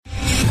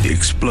The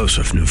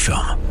explosive new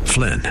film,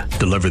 Flynn,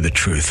 Deliver the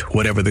Truth,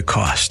 Whatever the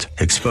Cost,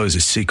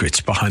 exposes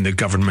secrets behind the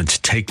government's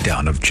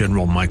takedown of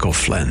General Michael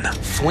Flynn.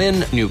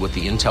 Flynn knew what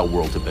the intel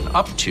world had been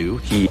up to.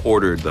 He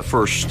ordered the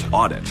first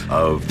audit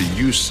of the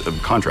use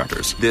of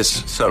contractors.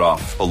 This set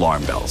off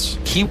alarm bells.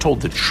 He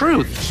told the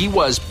truth. He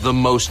was the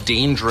most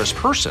dangerous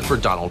person for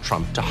Donald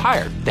Trump to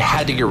hire. They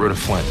had to get rid of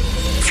Flynn.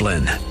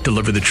 Flynn,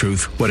 Deliver the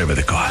Truth, Whatever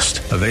the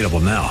Cost. Available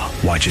now.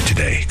 Watch it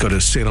today. Go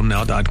to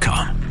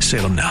salemnow.com.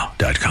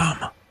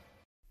 salemnow.com.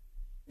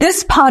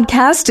 This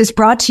podcast is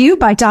brought to you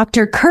by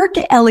Dr. Kirk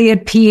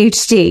Elliott,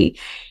 PhD.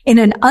 In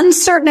an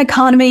uncertain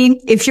economy,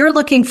 if you're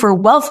looking for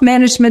wealth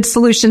management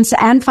solutions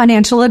and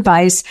financial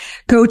advice,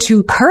 go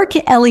to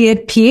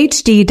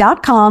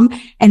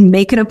kirkelliottphd.com and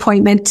make an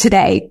appointment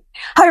today.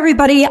 Hi,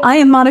 everybody. I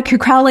am Monica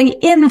Crowley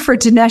in for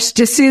Dinesh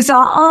D'Souza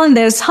on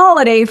this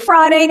holiday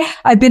Friday.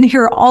 I've been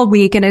here all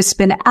week and it's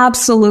been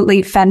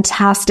absolutely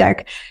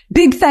fantastic.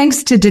 Big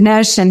thanks to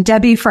Dinesh and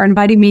Debbie for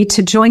inviting me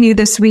to join you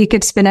this week.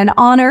 It's been an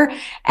honor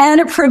and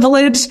a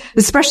privilege,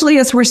 especially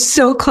as we're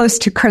so close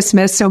to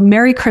Christmas. So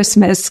Merry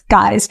Christmas,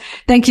 guys.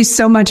 Thank you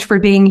so much for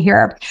being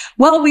here.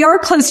 Well, we are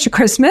close to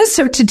Christmas.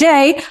 So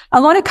today I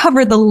want to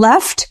cover the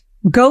left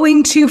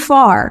going too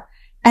far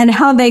and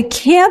how they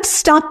can't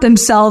stop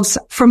themselves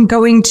from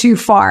going too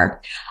far.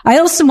 I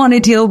also want to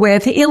deal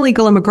with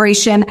illegal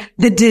immigration,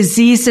 the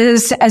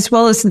diseases, as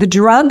well as the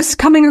drugs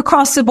coming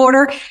across the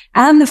border,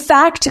 and the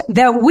fact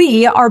that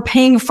we are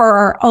paying for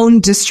our own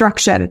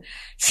destruction.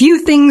 Few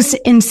things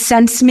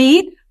incense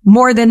me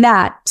more than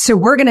that. So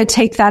we're going to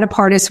take that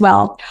apart as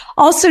well.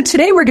 Also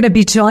today, we're going to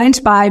be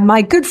joined by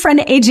my good friend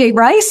AJ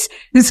Rice,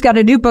 who's got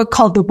a new book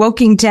called The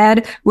Woking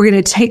Dead. We're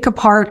going to take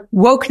apart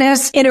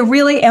wokeness in a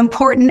really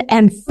important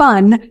and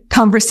fun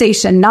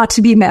conversation, not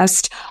to be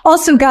missed.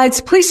 Also, guys,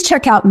 please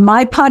check out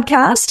my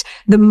podcast,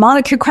 the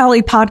Monica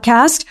Crowley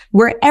Podcast,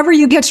 wherever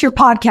you get your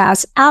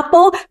podcasts,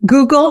 Apple,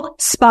 Google,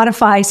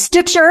 Spotify,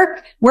 Stitcher,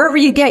 wherever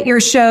you get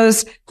your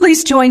shows.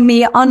 Please join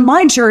me on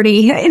my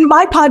journey in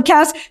my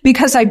podcast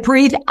because I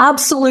breathe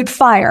absolute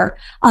fire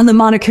on the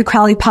Monica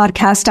Crowley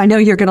Podcast. I know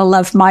you're going to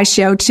love my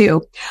show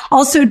too.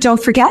 Also,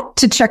 don't forget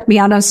to check me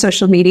out on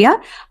social media.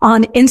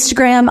 On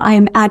Instagram, I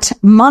am at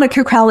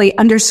Monica Crowley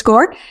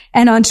 _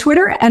 and on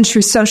Twitter and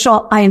True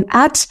Social, I am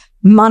at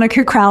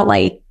Monica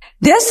Crowley.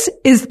 This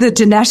is the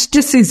Dinesh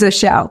D'Souza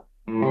Show.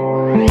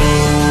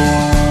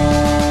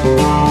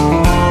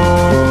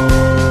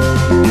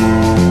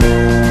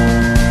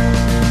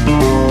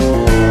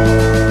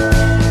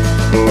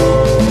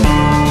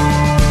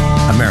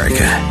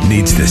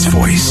 Needs this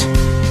voice.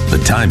 The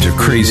times are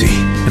crazy.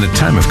 In a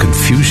time of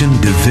confusion,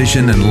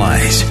 division, and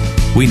lies,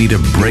 we need a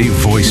brave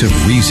voice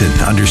of reason,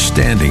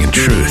 understanding, and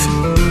truth.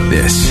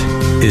 This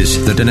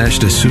is the Dinesh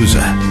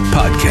D'Souza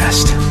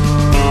Podcast.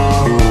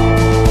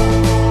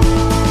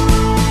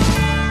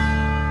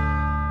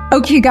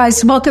 Okay,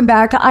 guys, welcome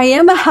back. I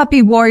am a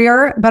happy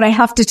warrior, but I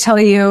have to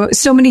tell you,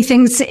 so many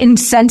things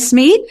incense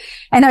me,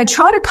 and I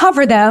try to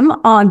cover them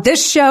on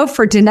this show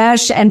for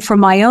Dinesh and for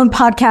my own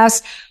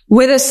podcast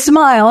with a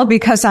smile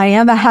because I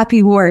am a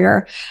happy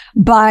warrior.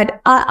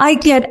 But I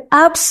get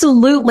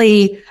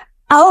absolutely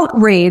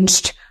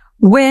outraged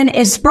when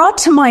it's brought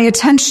to my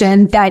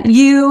attention that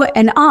you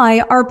and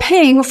I are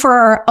paying for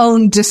our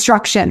own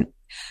destruction.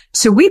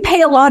 So we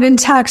pay a lot in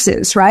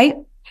taxes, right?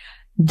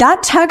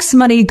 That tax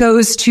money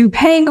goes to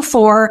paying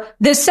for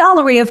the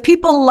salary of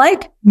people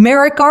like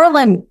Merrick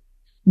Garland,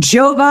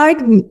 Joe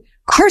Biden,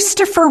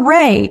 Christopher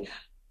Wray,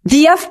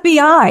 the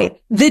FBI,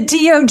 the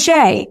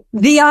DOJ,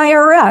 the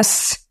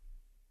IRS.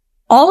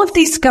 All of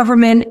these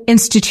government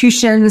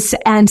institutions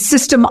and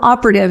system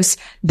operatives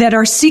that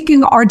are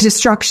seeking our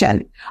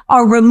destruction,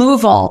 our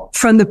removal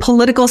from the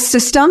political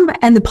system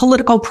and the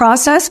political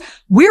process,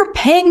 we're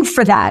paying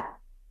for that.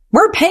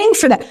 We're paying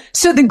for that.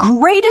 So the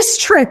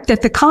greatest trick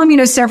that the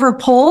communists ever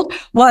pulled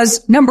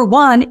was, number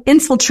one,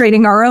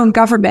 infiltrating our own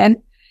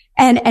government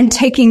and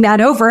taking that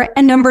over.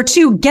 And number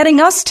two,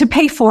 getting us to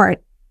pay for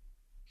it.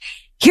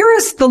 Here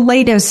is the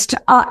latest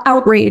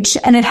outrage,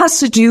 and it has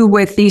to do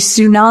with the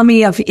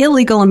tsunami of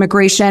illegal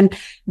immigration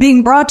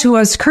being brought to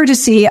us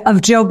courtesy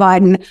of Joe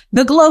Biden,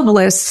 the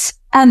globalists,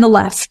 and the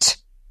left.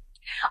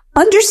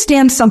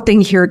 Understand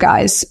something here,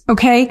 guys,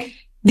 okay?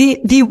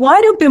 The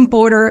wide open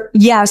border,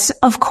 yes,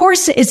 of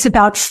course, it's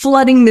about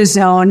flooding the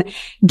zone,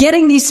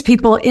 getting these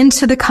people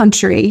into the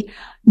country,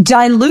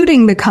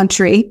 diluting the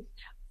country.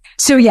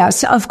 So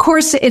yes, of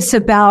course, it's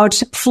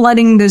about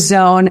flooding the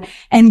zone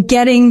and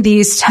getting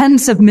these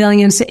tens of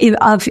millions of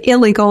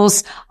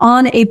illegals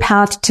on a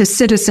path to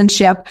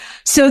citizenship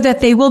so that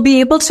they will be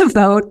able to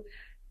vote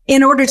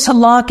in order to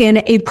lock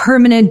in a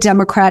permanent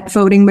Democrat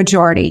voting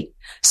majority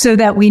so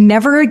that we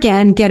never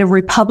again get a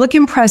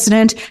Republican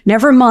president,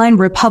 never mind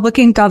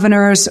Republican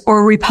governors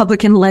or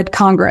Republican-led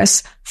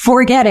Congress.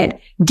 Forget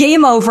it.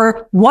 Game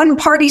over.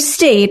 One-party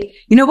state.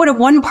 You know what a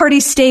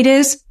one-party state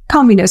is?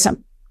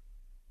 Communism.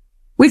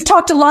 We've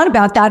talked a lot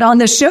about that on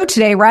the show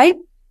today, right?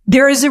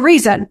 There is a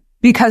reason,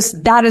 because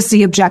that is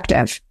the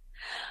objective.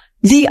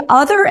 The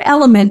other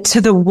element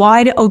to the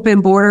wide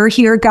open border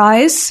here,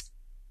 guys,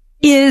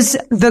 is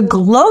the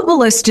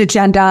globalist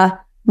agenda,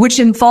 which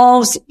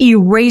involves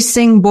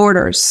erasing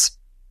borders.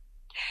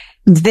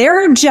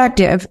 Their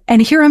objective,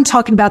 and here I'm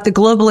talking about the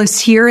globalists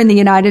here in the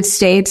United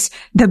States,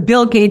 the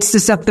Bill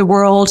Gateses of the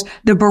world,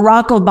 the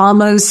Barack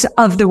Obamas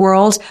of the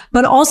world,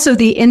 but also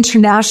the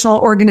international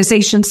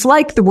organizations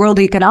like the World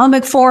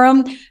Economic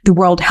Forum, the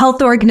World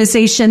Health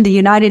Organization, the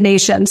United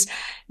Nations.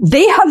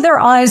 They have their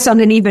eyes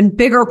on an even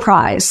bigger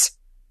prize.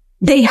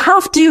 They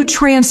have to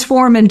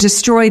transform and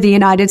destroy the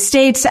United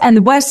States and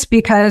the West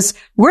because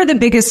we're the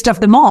biggest of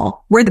them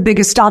all. We're the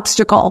biggest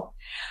obstacle.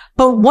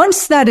 But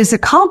once that is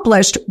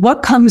accomplished,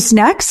 what comes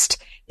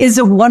next is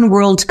a one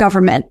world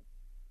government.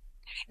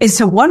 It's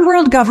a one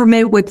world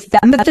government with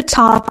them at the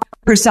top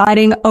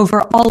presiding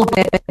over all of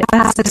it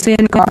as the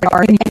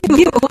vanguard. And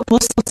you will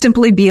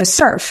simply be a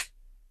serf.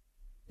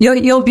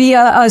 You'll be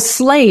a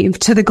slave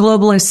to the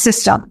globalist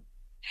system.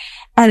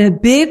 And a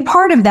big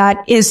part of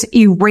that is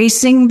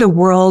erasing the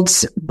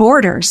world's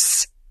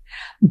borders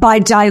by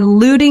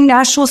diluting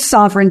national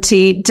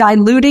sovereignty,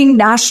 diluting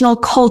national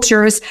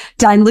cultures,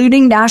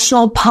 diluting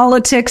national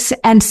politics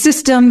and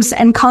systems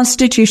and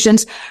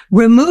constitutions,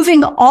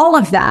 removing all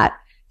of that,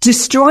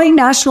 destroying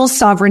national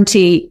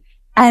sovereignty,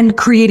 and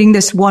creating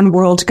this one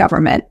world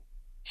government.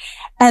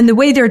 And the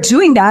way they're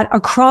doing that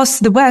across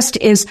the West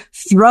is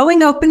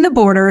throwing open the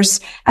borders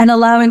and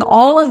allowing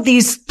all of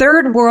these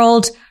third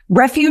world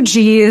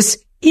refugees,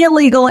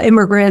 illegal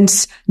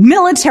immigrants,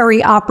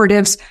 military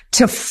operatives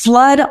to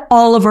flood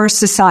all of our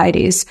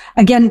societies.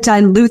 Again,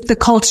 dilute the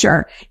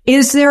culture.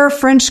 Is there a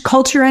French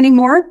culture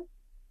anymore?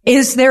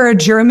 Is there a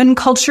German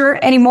culture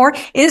anymore?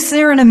 Is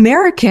there an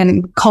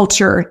American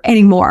culture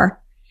anymore?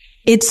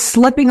 It's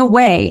slipping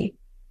away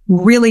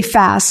really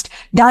fast.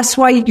 That's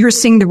why you're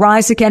seeing the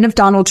rise again of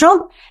Donald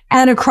Trump.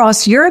 And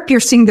across Europe, you're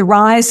seeing the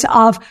rise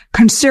of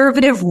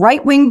conservative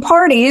right-wing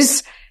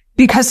parties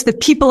because the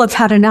people have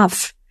had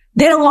enough.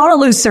 They don't want to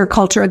lose their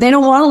culture. They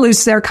don't want to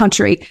lose their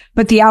country,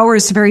 but the hour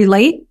is very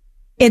late.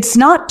 It's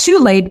not too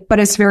late, but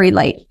it's very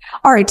late.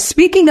 All right.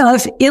 Speaking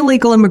of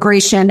illegal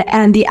immigration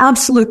and the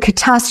absolute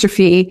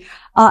catastrophe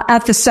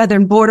at the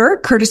southern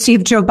border, courtesy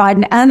of Joe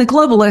Biden and the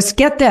globalists,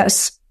 get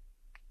this.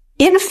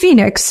 In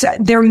Phoenix,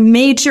 their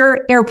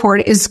major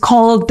airport is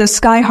called the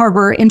Sky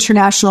Harbor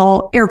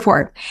International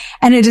Airport,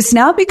 and it has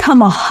now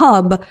become a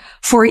hub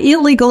for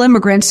illegal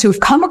immigrants who have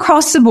come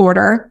across the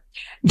border.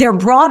 They're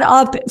brought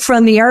up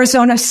from the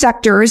Arizona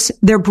sectors.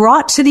 They're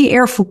brought to the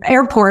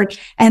airport,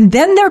 and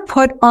then they're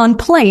put on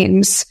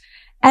planes.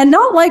 And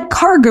not like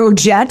cargo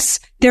jets,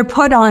 they're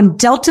put on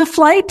Delta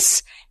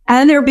flights,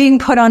 and they're being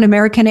put on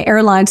American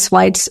Airlines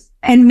flights,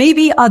 and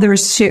maybe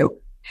others too.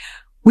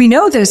 We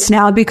know this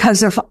now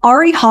because of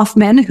Ari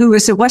Hoffman, who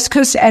is a West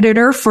Coast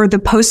editor for the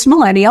Post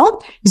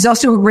Millennial. He's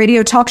also a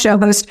radio talk show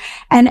host,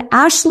 and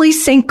Ashley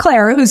St.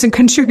 Clair, who's a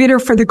contributor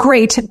for the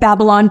great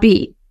Babylon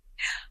Bee.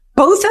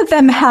 Both of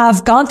them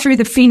have gone through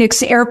the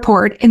Phoenix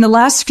airport in the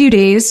last few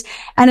days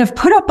and have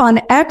put up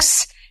on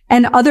X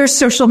and other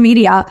social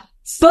media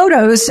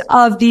photos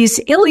of these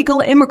illegal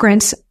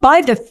immigrants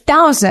by the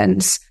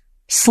thousands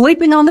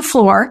sleeping on the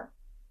floor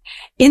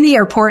in the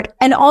airport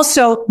and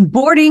also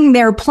boarding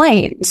their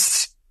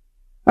planes.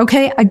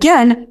 Okay.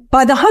 Again,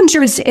 by the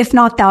hundreds, if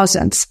not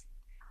thousands.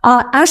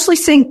 Ashley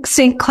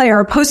St.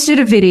 Clair posted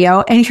a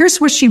video, and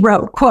here's what she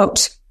wrote,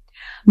 quote,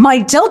 "My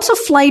Delta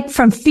flight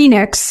from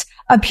Phoenix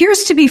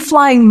appears to be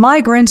flying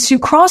migrants who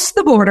cross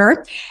the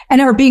border and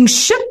are being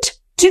shipped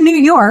to New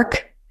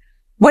York.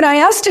 When I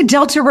asked a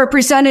Delta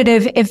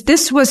representative if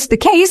this was the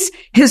case,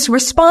 his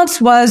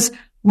response was,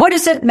 'What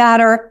does it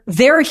matter?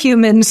 They're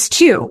humans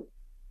too.'"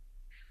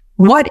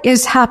 What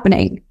is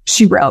happening?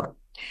 She wrote.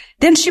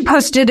 Then she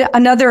posted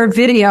another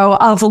video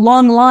of a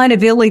long line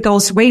of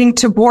illegals waiting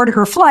to board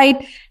her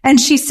flight. And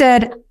she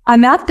said,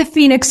 "I'm at the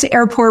Phoenix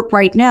airport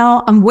right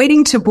now. I'm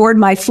waiting to board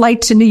my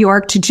flight to New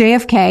York to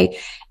JFK.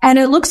 And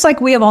it looks like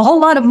we have a whole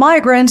lot of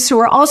migrants who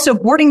are also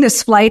boarding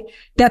this flight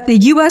that the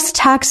U.S.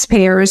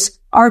 taxpayers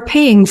are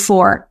paying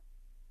for."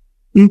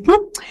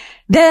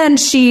 Then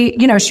she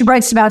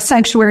writes about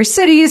sanctuary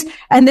cities.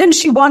 And then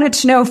she wanted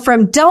to know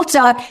from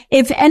Delta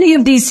if any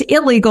of these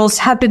illegals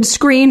have been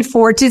screened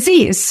for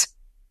disease,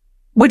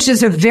 which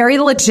is a very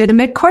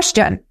legitimate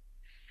question.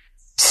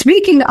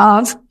 Speaking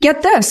of,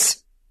 get this.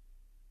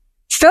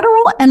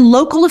 Federal and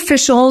local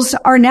officials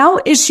are now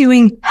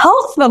issuing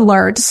health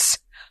alerts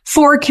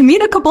for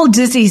communicable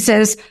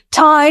diseases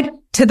tied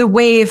to the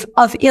wave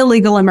of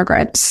illegal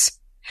immigrants.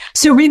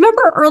 So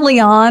remember early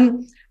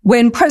on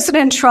when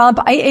President Trump,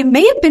 it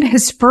may have been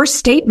his first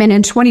statement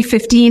in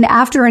 2015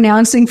 after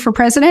announcing for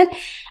president,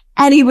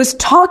 and he was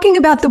talking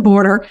about the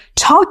border,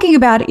 talking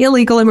about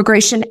illegal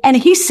immigration, and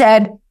he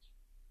said,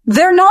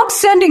 they're not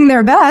sending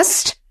their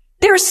best.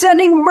 They're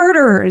sending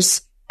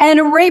murderers and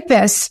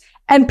rapists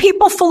and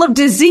people full of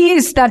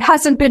disease that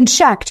hasn't been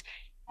checked.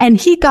 And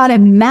he got a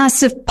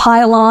massive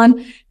pile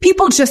on.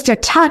 People just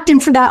attacked him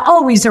for that.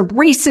 Oh, he's a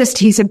racist.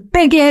 He's a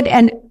bigot.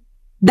 And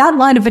that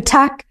line of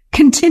attack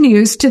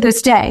continues to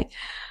this day.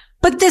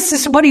 But this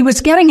is what he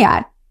was getting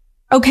at.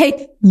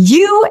 Okay.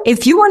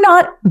 If you were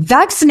not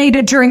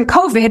vaccinated during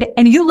COVID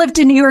and you lived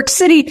in New York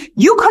City,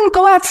 you couldn't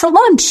go out for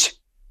lunch.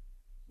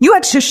 You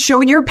had to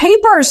show your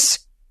papers.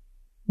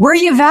 Were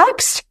you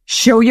vaxxed?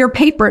 Show your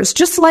papers,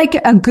 just like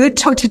a good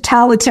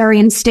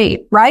totalitarian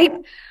state, right?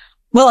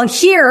 Well,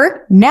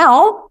 here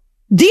now,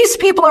 these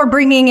people are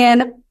bringing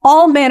in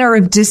all manner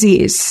of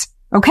disease.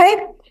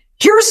 Okay.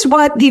 Here's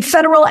what the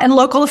federal and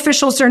local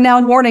officials are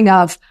now warning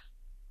of.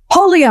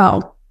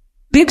 Polio,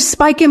 big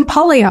spike in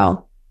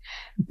polio,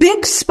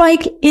 big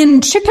spike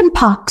in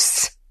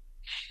chickenpox,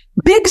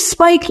 big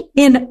spike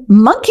in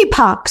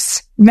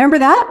monkeypox. Remember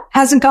that?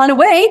 Hasn't gone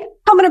away.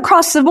 Coming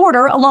across the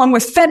border along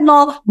with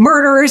fentanyl,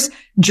 murders,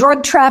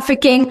 drug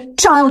trafficking,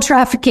 child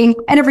trafficking,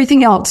 and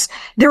everything else.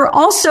 They're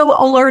also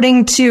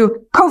alerting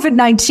to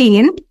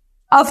COVID-19,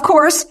 of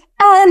course.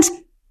 And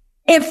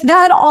if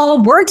that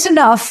all weren't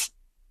enough,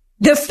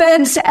 the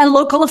feds and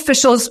local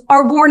officials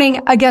are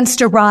warning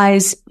against a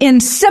rise in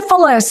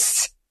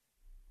syphilis.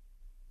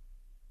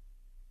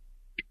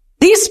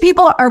 These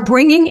people are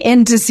bringing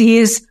in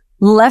disease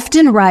left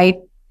and right,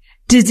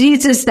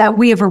 diseases that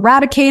we have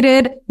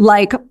eradicated,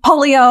 like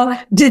polio,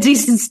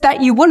 diseases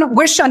that you wouldn't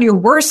wish on your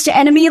worst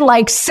enemy,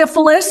 like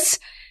syphilis.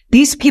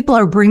 These people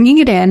are bringing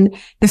it in.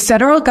 The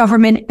federal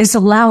government is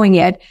allowing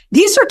it.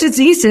 These are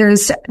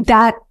diseases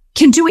that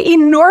can do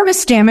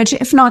enormous damage,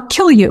 if not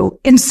kill you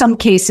in some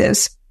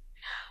cases.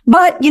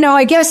 But,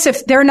 I guess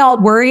if they're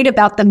not worried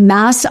about the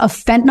mass of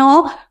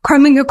fentanyl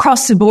coming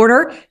across the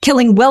border,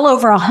 killing well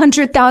over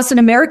 100,000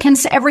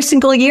 Americans every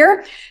single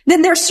year,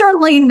 then they're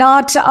certainly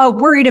not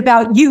worried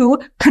about you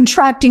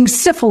contracting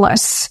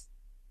syphilis.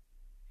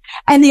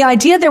 And the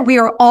idea that we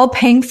are all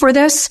paying for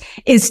this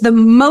is the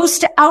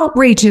most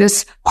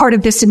outrageous part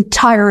of this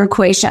entire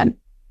equation.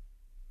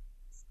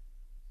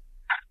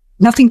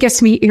 Nothing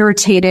gets me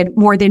irritated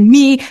more than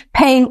me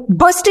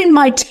busting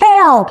my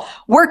tail,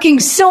 working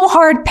so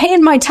hard,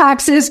 paying my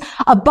taxes,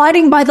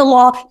 abiding by the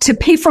law to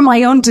pay for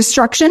my own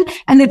destruction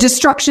and the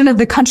destruction of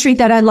the country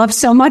that I love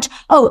so much.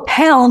 Oh,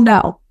 hell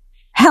no.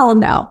 Hell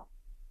no.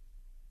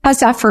 How's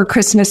that for a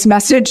Christmas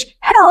message?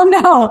 Hell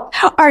no.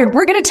 All right,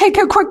 we're going to take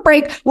a quick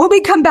break. When we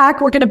come back,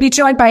 we're going to be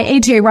joined by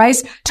AJ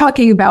Rice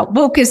talking about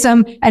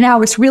wokeism and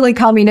how it's really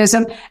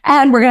communism.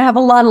 And we're going to have a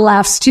lot of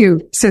laughs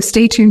too. So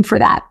stay tuned for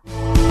that.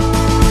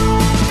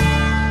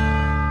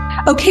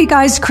 Okay,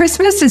 guys,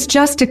 Christmas is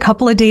just a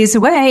couple of days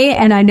away,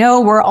 and I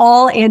know we're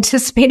all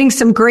anticipating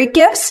some great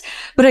gifts,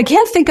 but I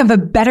can't think of a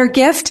better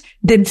gift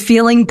than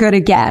feeling good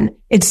again.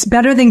 It's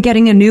better than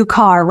getting a new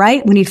car,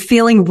 right? When you're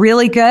feeling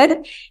really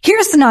good.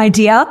 Here's an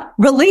idea.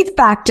 Relief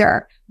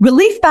Factor.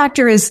 Relief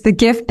Factor is the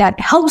gift that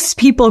helps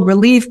people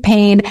relieve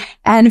pain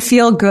and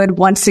feel good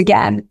once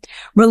again.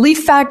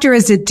 Relief Factor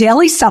is a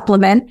daily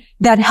supplement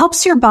that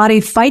helps your body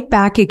fight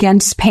back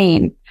against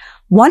pain.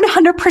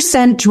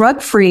 100%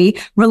 drug-free,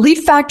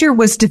 Relief Factor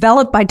was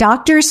developed by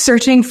doctors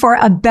searching for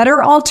a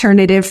better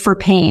alternative for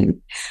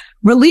pain.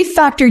 Relief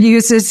Factor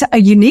uses a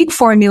unique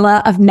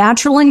formula of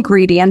natural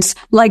ingredients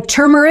like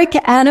turmeric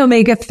and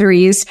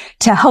omega-3s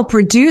to help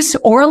reduce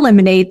or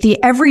eliminate the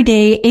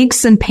everyday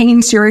aches and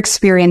pains you're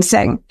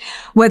experiencing.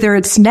 Whether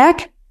it's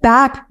neck,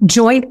 back,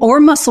 joint, or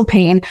muscle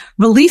pain,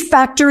 Relief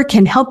Factor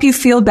can help you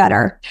feel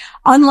better.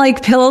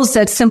 Unlike pills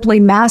that simply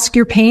mask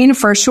your pain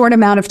for a short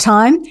amount of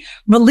time,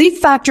 Relief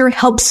Factor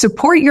helps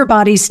support your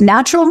body's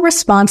natural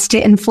response to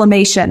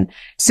inflammation,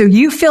 so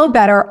you feel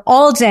better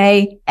all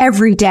day,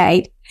 every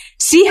day.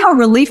 See how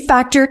Relief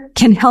Factor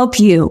can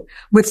help you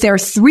with their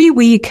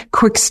 3-week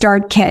quick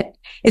start kit.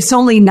 It's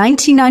only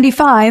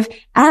 $19.95,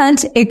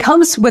 and it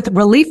comes with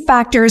Relief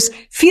Factor's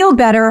Feel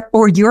Better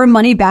or Your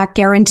Money Back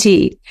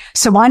guarantee.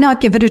 So why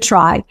not give it a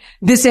try?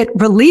 Visit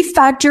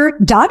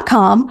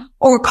ReliefFactor.com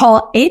or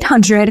call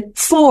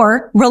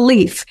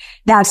 800-4-RELIEF.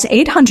 That's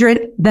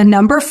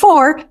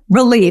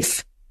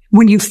 800-4-RELIEF.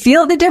 When you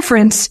feel the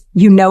difference,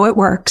 you know it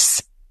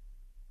works.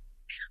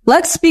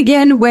 Let's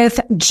begin with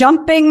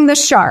jumping the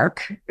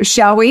shark,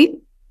 shall we?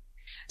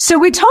 So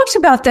we talked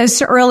about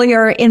this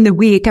earlier in the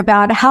week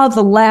about how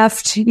the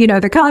left,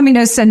 the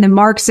communists and the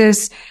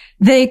Marxists,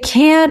 they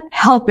can't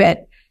help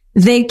it.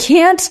 They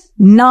can't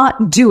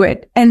not do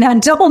it. And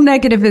that double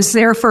negative is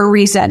there for a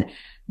reason.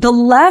 The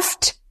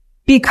left,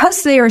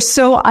 because they are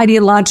so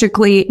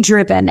ideologically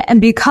driven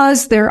and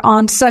because they're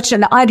on such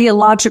an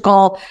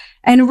ideological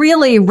and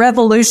really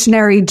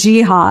revolutionary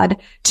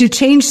jihad to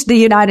change the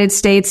United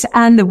States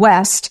and the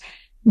West,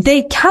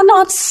 they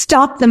cannot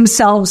stop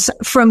themselves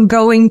from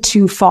going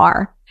too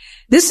far.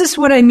 This is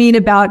what I mean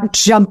about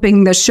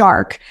jumping the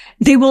shark.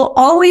 They will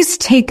always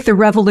take the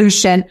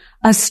revolution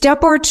a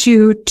step or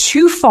two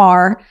too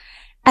far,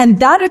 and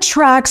that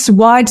attracts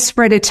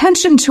widespread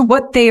attention to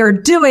what they are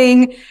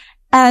doing,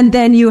 and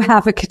then you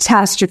have a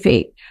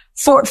catastrophe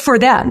for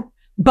them.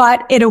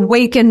 But it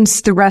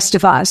awakens the rest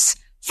of us.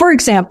 For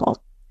example,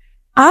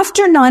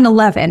 after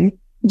 9/11,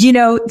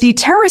 the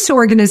terrorist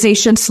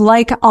organizations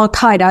like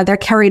Al-Qaeda that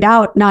carried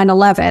out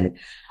 9/11,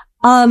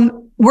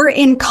 were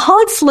in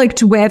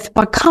conflict with,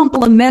 but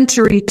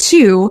complementary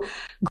to,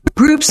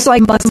 groups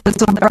like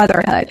Muslim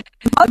Brotherhood.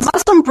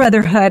 Muslim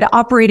Brotherhood,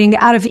 operating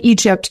out of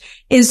Egypt,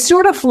 is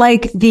sort of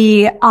like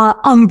the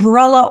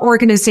umbrella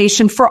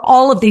organization for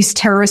all of these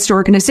terrorist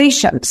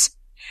organizations.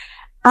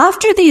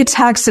 After the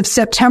attacks of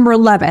September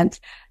 11th,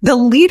 the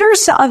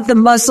leaders of the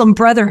Muslim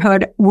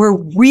Brotherhood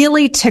were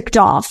really ticked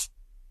off.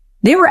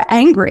 They were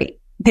angry.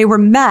 They were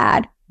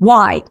mad.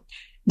 Why?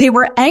 They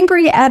were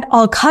angry at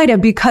Al-Qaeda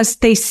because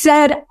they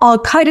said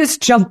Al-Qaeda's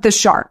jumped the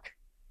shark.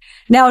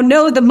 Now,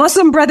 no, the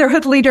Muslim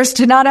Brotherhood leaders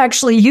did not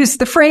actually use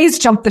the phrase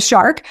jump the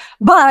shark,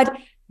 but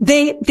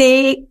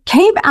they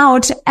came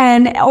out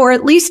or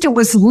at least it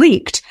was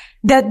leaked,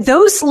 that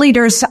those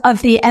leaders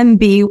of the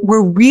MB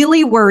were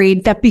really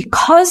worried that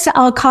because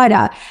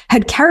Al-Qaeda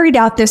had carried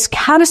out this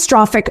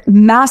catastrophic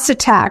mass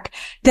attack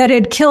that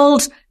had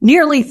killed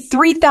nearly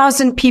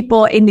 3,000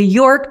 people in New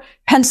York,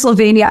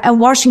 Pennsylvania,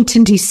 and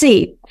Washington,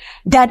 D.C.,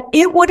 that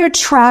it would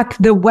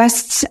attract the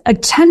West's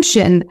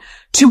attention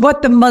to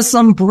what the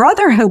Muslim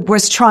Brotherhood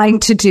was trying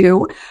to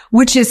do,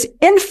 which is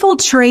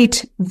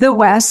infiltrate the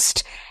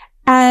West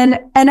and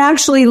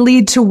actually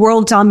lead to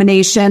world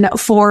domination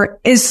for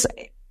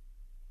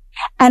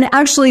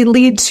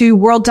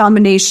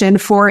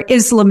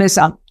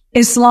Islamism,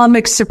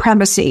 Islamic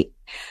supremacy.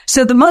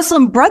 So the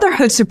Muslim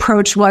Brotherhood's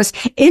approach was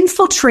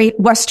infiltrate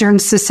Western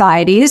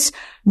societies,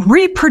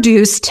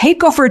 reproduce,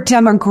 take over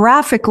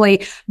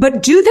demographically,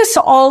 but do this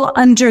all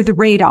under the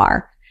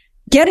radar.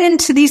 Get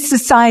into these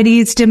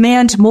societies,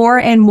 demand more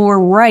and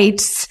more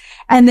rights,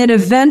 and then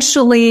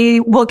eventually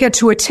we'll get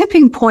to a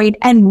tipping point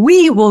and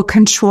we will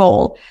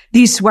control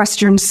these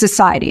Western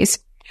societies.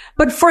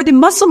 But for the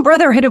Muslim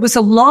Brotherhood, it was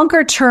a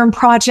longer-term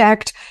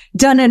project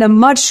done in a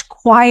much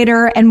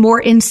quieter and more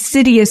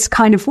insidious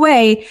kind of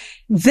way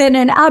than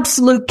an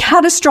absolute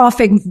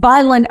catastrophic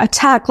violent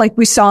attack like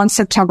we saw on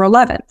September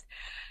 11th.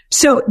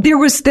 So there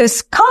was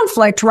this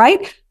conflict,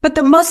 right? But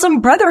the Muslim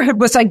Brotherhood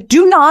was like,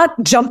 do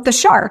not jump the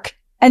shark.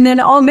 And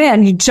then, oh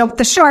man, you jumped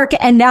the shark.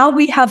 And now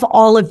we have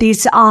all of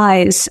these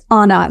eyes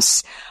on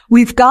us.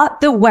 We've got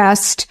the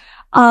West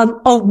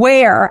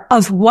aware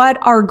of what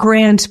our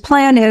grand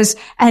plan is.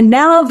 And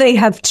now they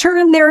have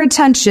turned their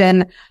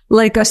attention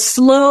like a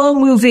slow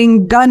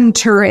moving gun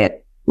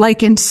turret,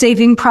 like in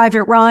Saving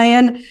Private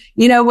Ryan,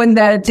 when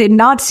the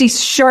Nazi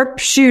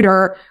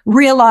sharpshooter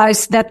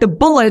realized that the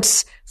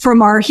bullets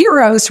from our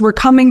heroes were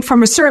coming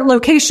from a certain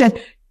location,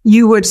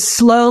 you would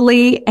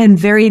slowly and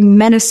very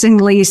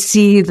menacingly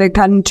see the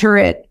gun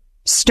turret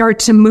start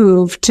to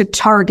move to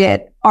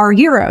target our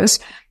heroes.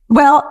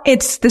 Well,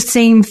 it's the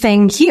same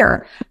thing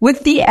here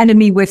with the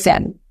enemy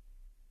within.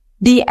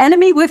 The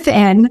enemy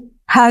within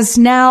has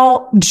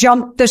now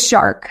jumped the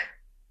shark.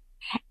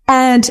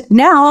 And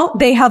now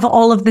they have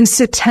all of this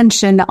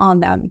attention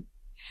on them.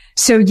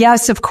 So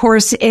yes, of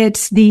course,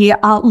 it's the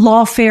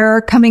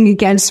lawfare coming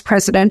against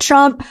President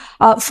Trump.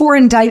 4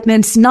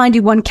 indictments,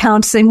 91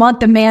 counts. They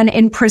want the man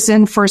in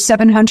prison for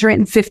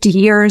 750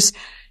 years.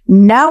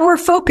 Now we're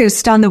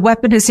focused on the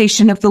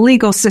weaponization of the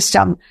legal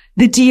system,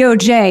 the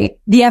DOJ,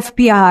 the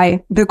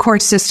FBI, the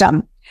court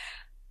system.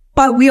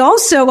 But we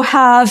also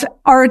have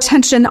our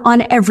attention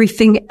on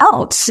everything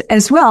else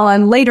as well.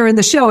 And later in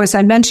the show, as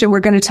I mentioned, we're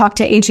going to talk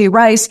to AJ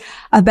Rice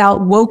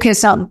about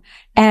wokeism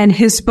and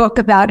his book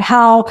about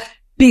how,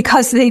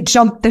 because they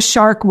jumped the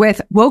shark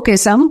with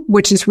wokeism,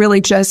 which is really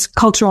just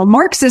cultural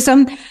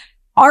Marxism,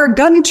 our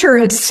gun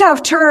turrets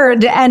have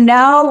turned and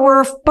now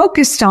we're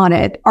focused on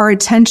it. Our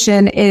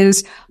attention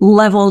is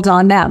leveled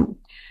on them.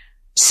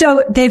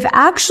 So they've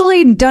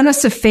actually done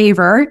us a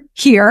favor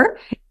here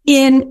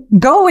in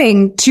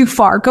going too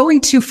far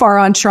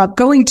on Trump,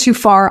 going too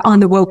far on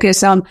the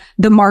wokeism,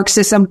 the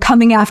Marxism,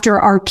 coming after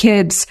our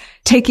kids,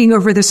 taking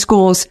over the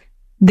schools.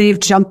 They've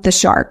jumped the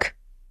shark.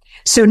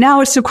 So now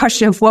it's a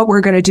question of what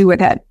we're going to do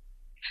with it.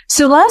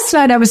 So last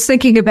night I was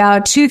thinking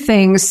about 2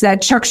 things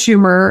that Chuck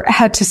Schumer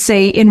had to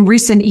say in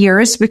recent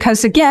years,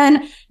 because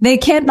again, they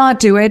can't not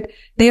do it.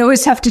 They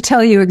always have to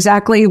tell you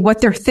exactly what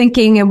they're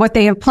thinking and what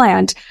they have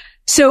planned.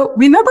 So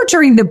remember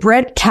during the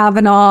Brett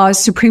Kavanaugh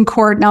Supreme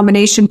Court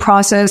nomination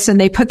process, and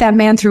they put that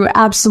man through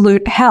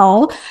absolute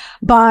hell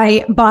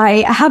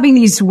by having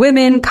these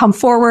women come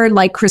forward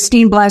like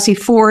Christine Blasey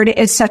Ford,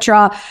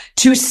 etc.,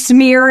 to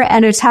smear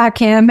and attack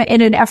him in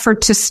an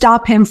effort to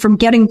stop him from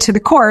getting to the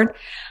court.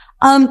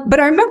 But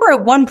I remember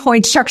at one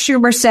point Chuck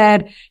Schumer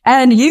said,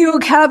 and you,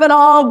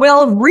 Kavanaugh,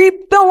 will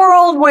reap the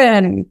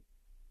whirlwind.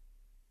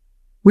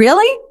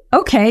 Really?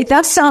 Okay,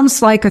 that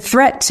sounds like a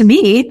threat to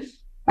me.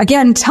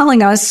 Again,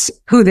 telling us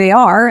who they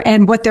are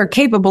and what they're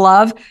capable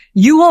of.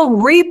 You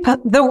will reap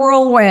the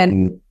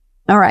whirlwind.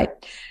 All right.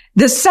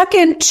 The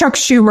second Chuck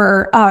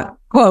Schumer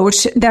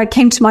quote that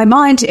came to my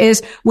mind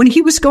is when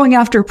he was going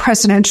after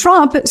President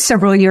Trump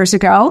several years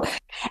ago,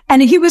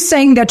 and he was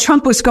saying that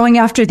Trump was going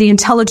after the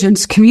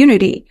intelligence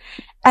community.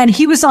 And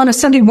he was on a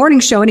Sunday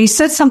morning show and he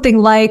said something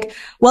like,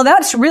 well,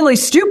 that's really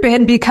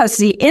stupid because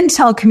the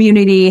intel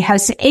community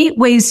has 8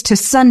 ways to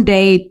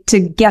Sunday to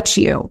get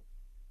you.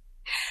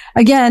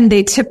 Again,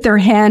 they tip their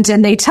hand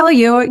and they tell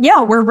you,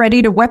 yeah, we're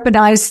ready to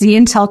weaponize the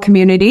intel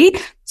community.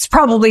 It's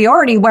probably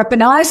already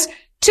weaponized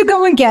to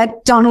go and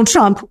get Donald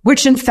Trump,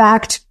 which in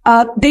fact,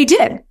 they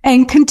did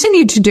and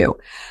continue to do.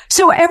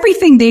 So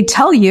everything they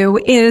tell you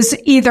is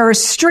either a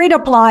straight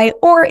up lie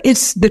or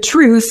it's the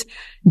truth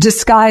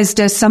disguised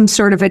as some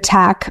sort of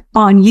attack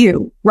on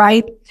you,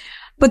 right?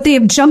 But they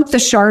have jumped the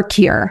shark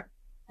here.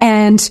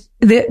 And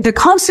the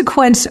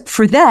consequence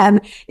for them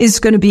is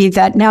going to be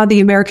that now the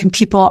American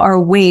people are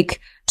awake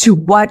to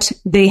what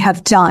they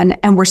have done.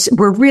 And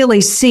we're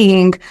really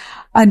seeing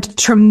a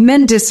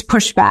tremendous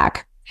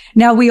pushback.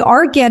 Now we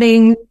are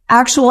getting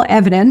actual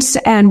evidence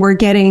and we're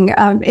getting,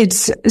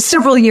 it's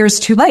several years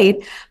too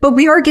late, but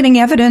we are getting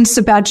evidence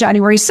about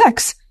January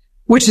 6th,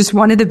 which is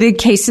one of the big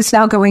cases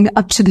now going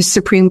up to the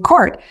Supreme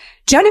Court.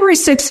 January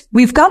 6th,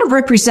 we've got a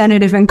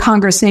representative in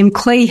Congress named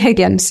Clay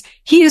Higgins.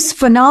 He is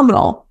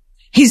phenomenal.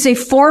 He's a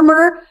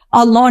former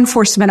law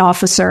enforcement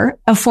officer,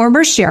 a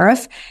former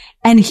sheriff,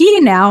 and he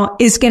now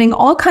is getting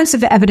all kinds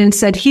of evidence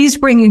that he's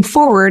bringing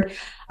forward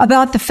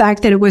about the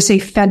fact that it was a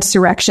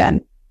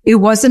Fedsurrection. It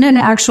wasn't an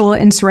actual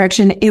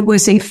insurrection. It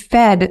was a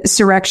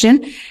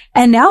Fedsurrection.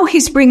 And now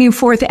he's bringing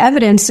forth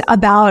evidence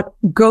about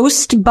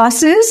ghost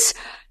buses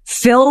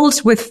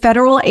filled with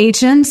federal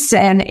agents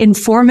and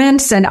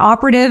informants and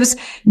operatives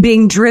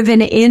being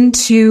driven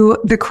into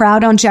the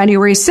crowd on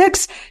January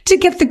 6th to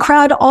get the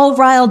crowd all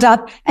riled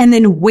up and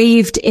then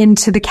waved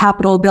into the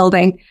Capitol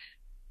building.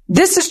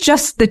 This is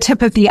just the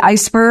tip of the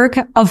iceberg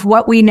of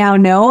what we now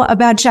know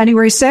about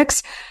January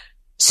 6th.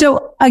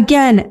 So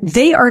again,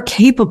 they are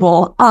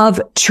capable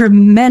of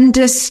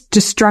tremendous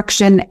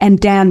destruction and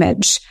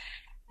damage.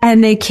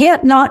 And they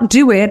can't not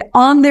do it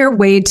on their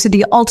way to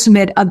the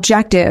ultimate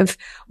objective,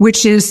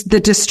 which is the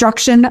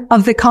destruction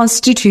of the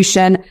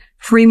Constitution,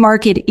 free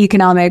market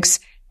economics,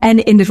 and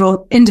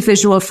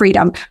individual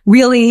freedom.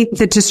 Really,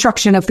 the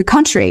destruction of the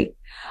country.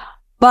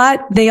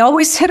 But they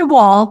always hit a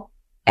wall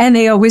and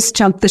they always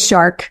jump the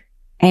shark.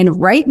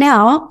 And right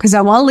now, because I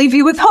want to leave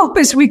you with hope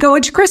as we go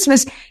into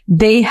Christmas,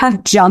 they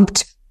have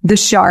jumped the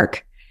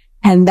shark.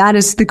 And that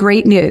is the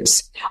great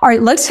news. All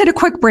right, let's hit a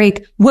quick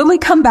break. When we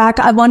come back,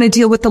 I want to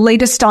deal with the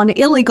latest on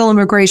illegal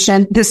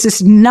immigration. This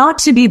is not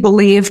to be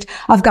believed.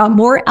 I've got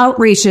more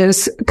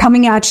outrages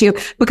coming at you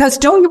because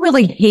don't you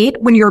really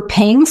hate when you're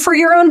paying for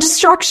your own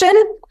destruction?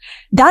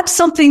 That's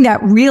something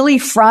that really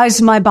fries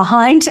my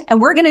behind.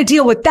 And we're going to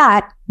deal with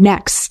that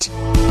next.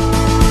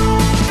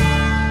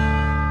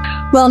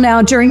 Well,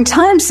 now, during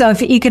times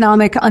of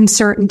economic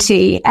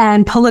uncertainty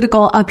and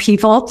political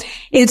upheaval,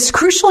 it's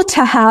crucial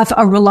to have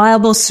a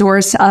reliable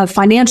source of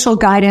financial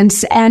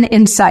guidance and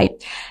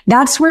insight.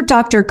 That's where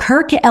Dr.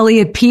 Kirk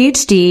Elliott,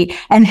 PhD,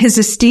 and his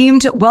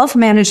esteemed wealth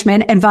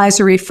management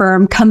advisory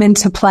firm come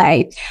into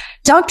play.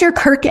 Dr.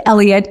 Kirk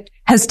Elliott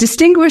has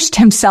distinguished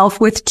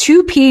himself with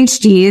 2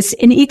 PhDs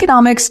in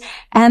economics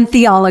and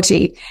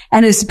theology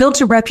and has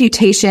built a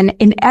reputation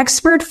in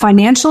expert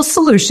financial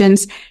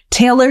solutions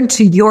tailored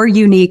to your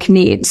unique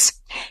needs.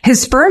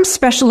 His firm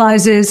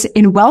specializes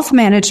in wealth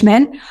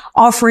management,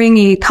 offering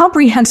a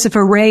comprehensive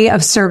array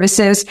of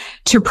services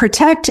to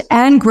protect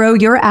and grow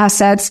your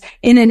assets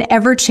in an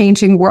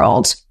ever-changing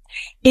world.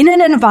 In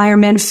an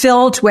environment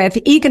filled with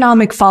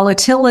economic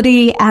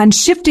volatility and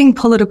shifting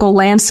political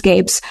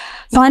landscapes,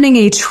 finding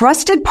a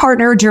trusted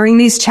partner during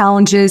these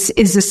challenges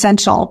is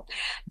essential.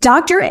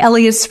 Dr.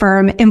 Elliott's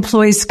firm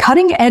employs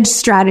cutting-edge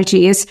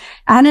strategies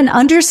and an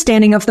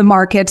understanding of the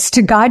markets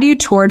to guide you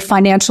toward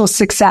financial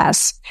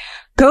success.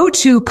 Go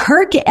to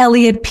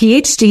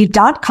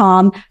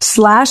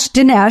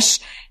kirkelliottphd.com/Dinesh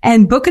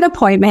and book an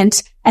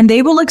appointment, and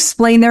they will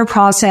explain their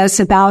process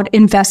about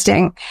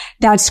investing.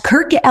 That's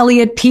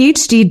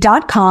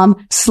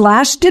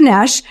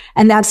kirkelliottphd.com/Dinesh,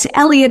 and that's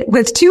Elliott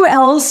with 2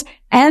 L's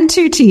and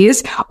 2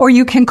 T's, or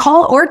you can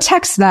call or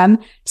text them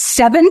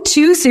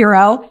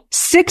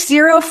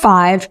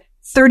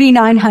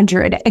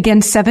 720-605-3900.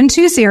 Again,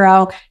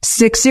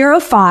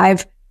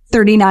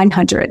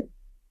 720-605-3900.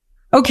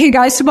 Okay,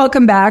 guys,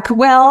 welcome back.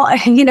 Well,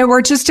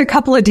 we're just a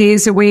couple of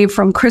days away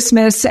from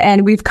Christmas,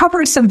 and we've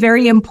covered some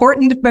very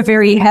important but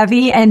very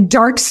heavy and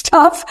dark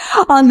stuff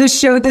on the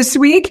show this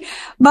week.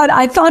 But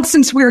I thought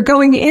since we're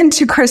going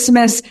into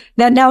Christmas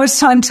that now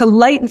it's time to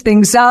lighten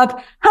things up,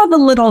 have a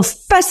little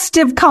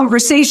festive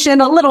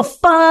conversation, a little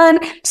fun,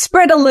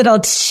 spread a little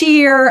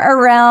cheer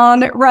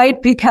around,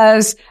 right?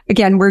 Because,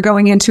 again, we're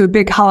going into a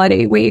big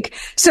holiday week.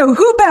 So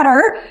who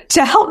better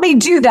to help me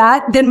do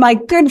that than my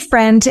good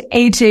friend,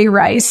 AJ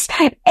Rice?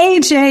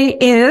 AJ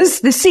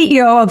is the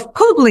CEO of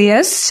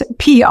Publius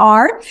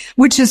PR,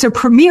 which is a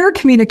premier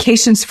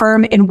communications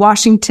firm in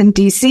Washington,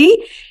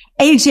 D.C.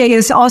 AJ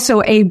is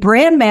also a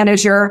brand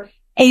manager,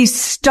 a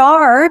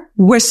star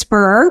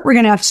whisperer. We're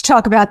going to have to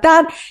talk about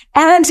that,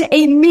 and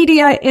a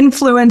media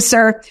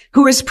influencer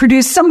who has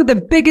produced some of the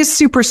biggest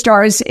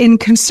superstars in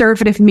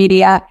conservative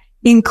media,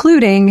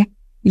 including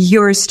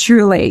yours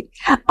truly.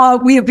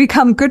 We have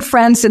become good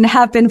friends and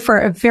have been for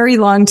a very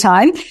long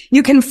time.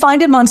 You can find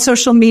him on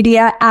social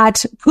media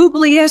at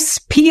Publius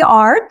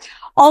PR.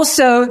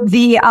 Also,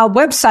 the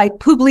website,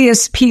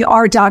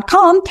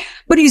 publiuspr.com.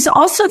 But he's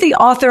also the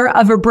author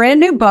of a brand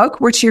new book,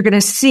 which you're going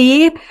to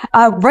see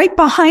right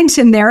behind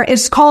him there.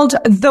 It's called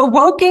The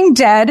Woking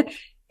Dead.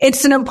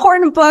 It's an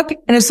important book,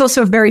 and it's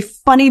also a very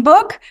funny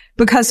book,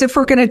 because if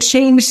we're going to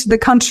change the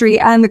country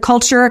and the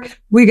culture,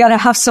 we got to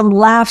have some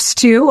laughs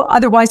too.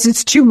 Otherwise,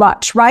 it's too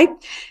much, right?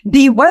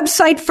 The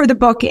website for the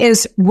book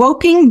is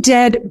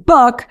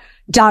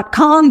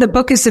wokingdeadbook.com. The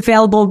book is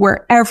available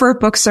wherever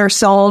books are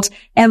sold,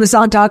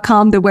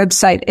 Amazon.com, the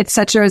website,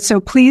 etc. So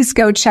please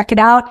go check it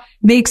out.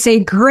 Makes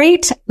a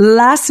great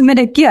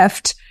last-minute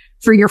gift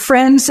for your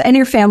friends and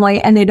your family,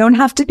 and they don't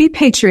have to be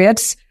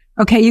patriots.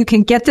 Okay, you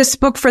can get this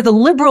book for the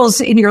liberals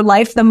in your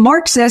life, the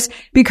Marxists,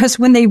 because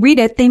when they read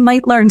it, they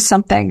might learn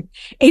something.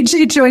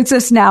 AJ joins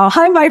us now.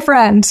 Hi, my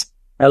friend.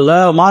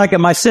 Hello, Monica,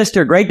 my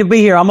sister. Great to be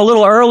here. I'm a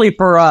little early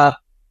for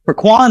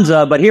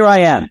Kwanzaa, but here I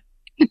am.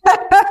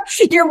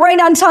 You're right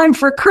on time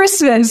for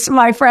Christmas,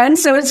 my friend.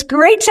 So it's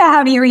great to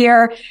have you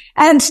here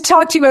and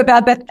talk to you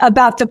about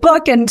the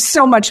book and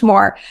so much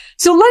more.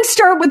 So let's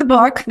start with the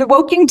book, The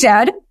Woking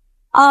Dead.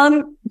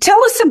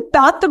 Tell us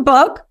about the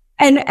book.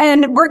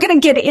 And we're going to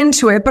get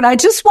into it, but I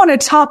just want a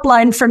top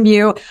line from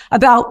you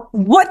about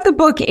what the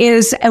book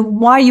is and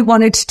why you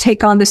wanted to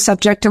take on the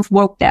subject of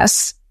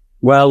wokeness.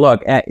 Well,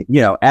 look,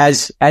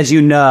 as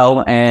you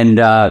know, and,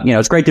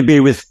 it's great to be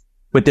with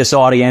this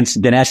audience.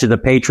 Dinesh is a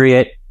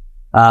patriot,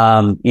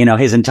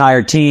 his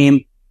entire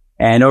team.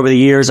 And over the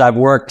years, I've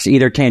worked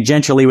either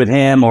tangentially with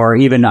him or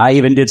I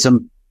even did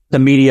some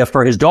media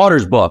for his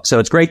daughter's book. So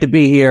it's great to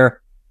be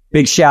here.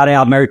 Big shout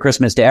out. Merry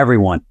Christmas to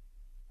everyone.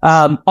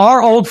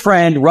 Our old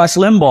friend Rush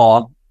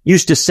Limbaugh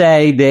used to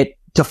say that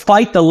to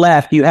fight the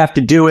left, you have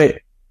to do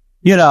it,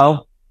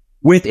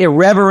 with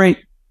irreverent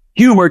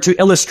humor to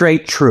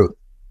illustrate truth.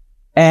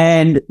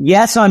 And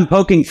yes, I'm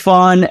poking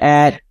fun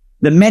at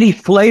the many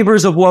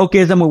flavors of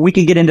wokeism, and we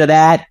can get into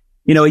that.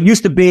 It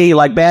used to be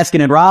like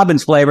Baskin and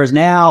Robbins flavors.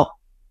 Now,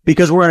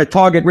 because we're in a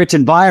target-rich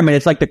environment,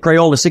 it's like the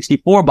Crayola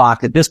 64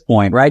 box at this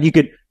point, right? You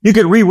could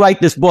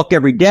rewrite this book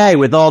every day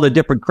with all the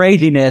different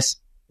craziness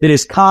that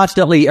is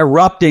constantly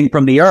erupting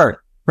from the earth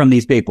from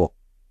these people.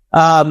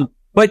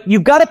 But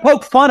you've got to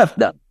poke fun at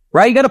them,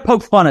 right? You got to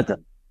poke fun at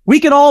them. We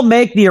can all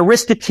make the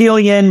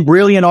Aristotelian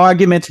brilliant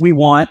arguments we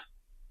want.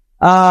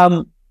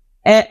 And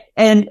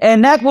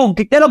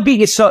that'll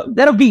beat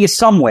you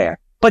somewhere.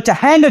 But to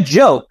hang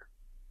the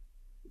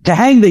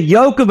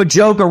yoke of a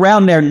joke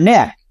around their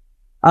neck,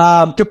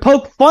 to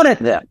poke fun at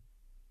them,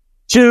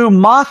 to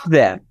mock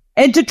them,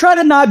 and to try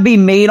to not be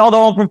mean,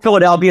 although I'm from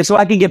Philadelphia, so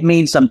I can get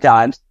mean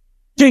sometimes.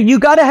 So you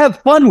got to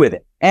have fun with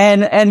it.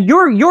 And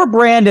your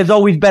brand has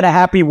always been a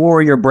happy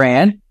warrior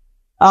brand.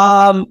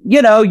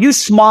 You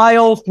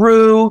smile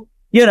through,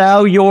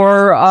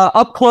 your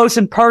up close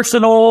and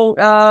personal,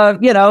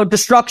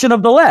 destruction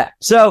of the left.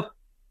 So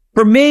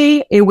for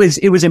me, it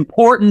was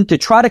important to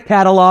try to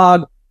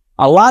catalog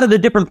a lot of the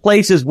different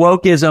places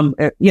wokeism,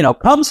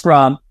 comes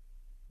from,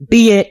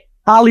 be it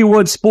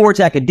Hollywood, sports,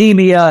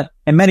 academia,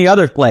 and many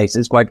other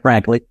places, quite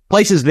frankly,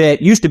 places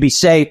that used to be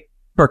safe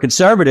for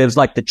conservatives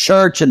like the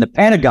church and the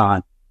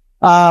Pentagon.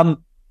 And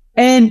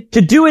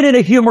to do it in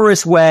a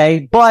humorous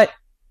way, but,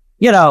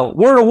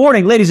 word of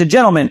warning, ladies and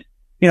gentlemen,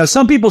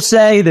 some people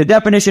say the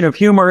definition of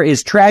humor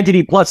is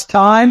tragedy plus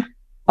time.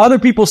 Other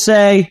people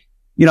say,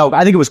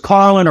 I think it was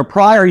Carlin or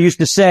Pryor used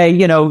to say,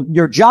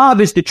 your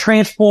job is to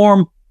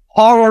transform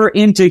horror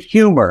into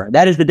humor.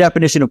 That is the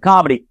definition of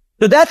comedy.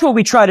 So that's what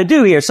we try to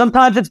do here.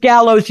 Sometimes it's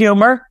gallows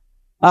humor,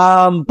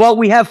 but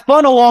we have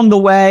fun along the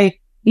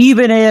way,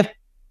 even if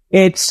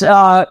it's,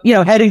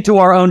 heading to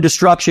our own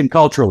destruction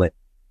culturally.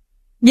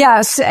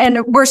 Yes,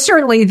 and we're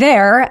certainly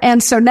there.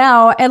 And so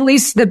now at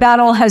least the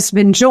battle has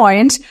been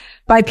joined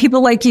by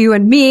people like you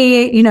and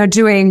me,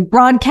 doing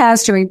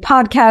broadcasts, doing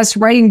podcasts,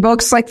 writing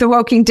books like The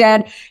Woking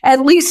Dead.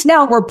 At least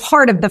now we're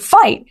part of the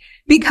fight.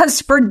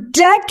 Because for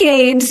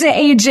decades,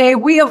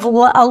 AJ, we have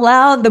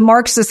allowed the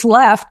Marxist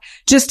left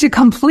just to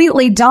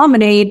completely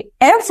dominate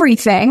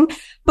everything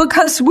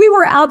because we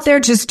were out there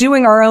just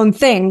doing our own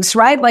things,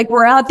 right? Like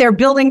we're out there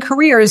building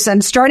careers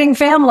and starting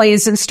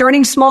families and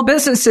starting small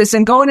businesses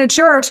and going to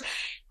church.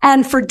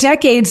 And for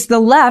decades, the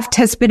left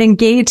has been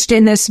engaged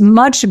in this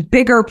much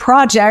bigger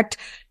project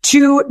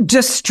to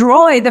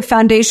destroy the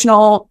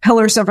foundational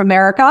pillars of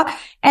America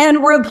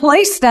and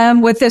replace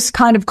them with this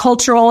kind of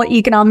cultural,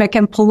 economic,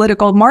 and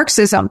political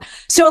Marxism.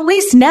 So at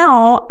least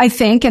now, I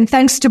think, and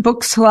thanks to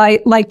books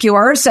like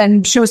yours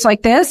and shows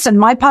like this and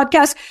my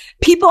podcast,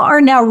 people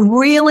are now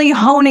really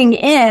honing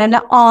in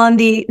on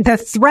the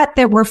threat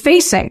that we're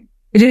facing.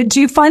 Do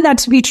you find that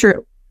to be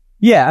true?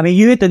 Yeah, I mean,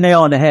 you hit the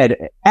nail on the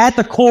head. At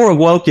the core of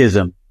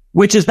wokeism,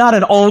 which is not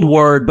an old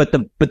word, but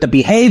the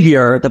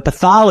behavior, the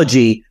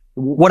pathology,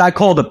 what I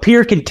call the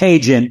peer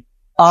contagion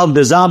of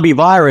the zombie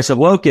virus of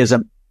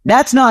wokeism,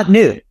 that's not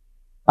new.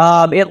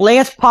 It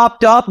last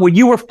popped up when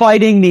you were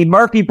fighting the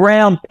Murphy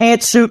Brown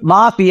pantsuit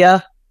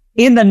mafia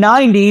in the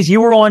 90s. You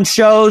were on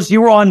shows.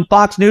 You were on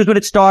Fox News when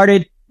it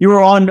started. You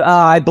were on,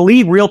 I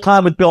believe, Real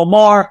Time with Bill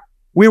Maher.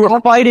 We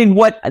were fighting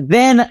what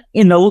then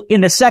in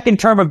the second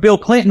term of Bill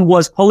Clinton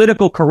was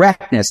political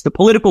correctness, the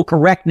political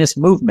correctness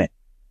movement.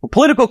 Well,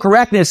 political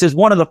correctness is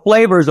one of the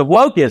flavors of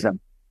wokeism.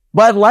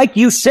 But like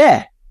you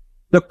said,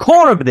 the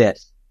core of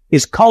this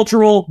is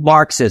cultural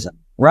Marxism,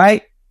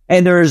 right?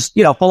 And there's,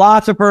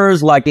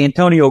 philosophers like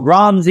Antonio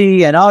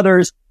Gramsci and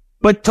others.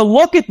 But to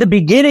look at the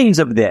beginnings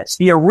of this,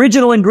 the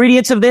original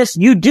ingredients of this,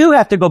 you do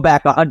have to go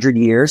back 100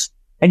 years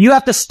and you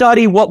have to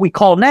study what we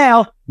call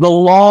now the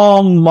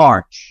Long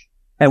March.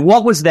 And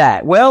what was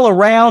that? Well,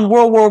 around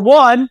World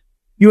War I,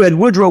 you had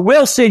Woodrow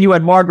Wilson, you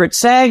had Margaret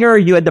Sanger,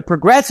 you had the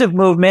progressive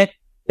movement.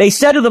 They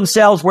said to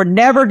themselves, we're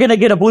never going to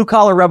get a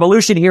blue-collar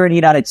revolution here in the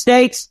United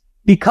States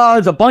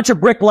because a bunch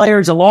of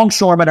bricklayers and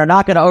longshoremen are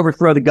not going to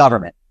overthrow the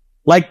government.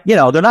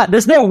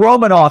 There's no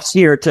Romanovs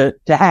here to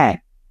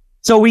hang.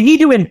 So we need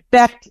to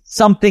infect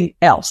something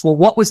else. Well,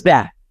 what was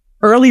that?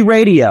 Early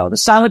radio, the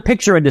silent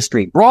picture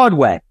industry,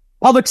 Broadway,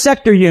 public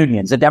sector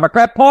unions, the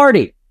Democrat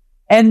Party.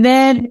 And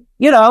then,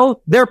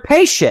 they're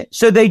patient.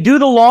 So they do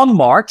the Long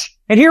March.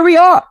 And here we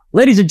are.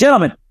 Ladies and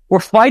gentlemen, we're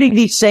fighting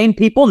these same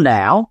people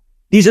now.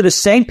 These are the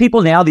same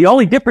people now. The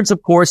only difference,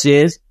 of course,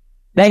 is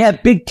they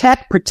have big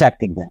tech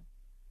protecting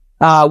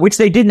them, which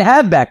they didn't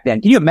have back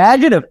then. Can you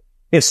imagine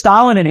if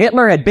Stalin and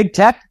Hitler had big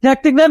tech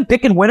protecting them,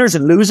 picking winners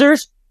and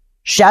losers,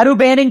 shadow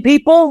banning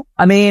people?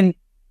 I mean,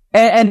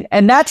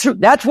 and that's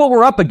what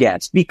we're up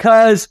against,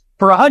 because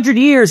for 100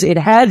 years, it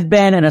has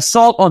been an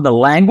assault on the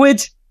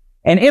language,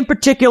 and in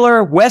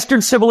particular,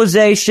 Western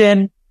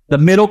civilization, the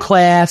middle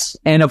class,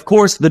 and of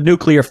course, the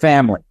nuclear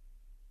family.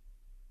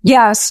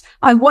 Yes,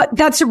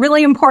 that's a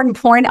really important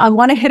point. I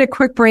want to hit a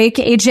quick break.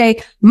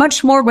 AJ,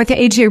 much more with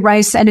AJ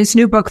Rice and his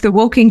new book, The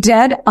Woking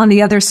Dead, on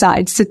the other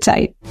side. Sit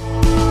tight.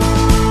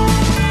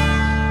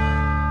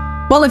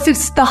 Well, if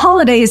it's the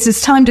holidays,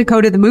 it's time to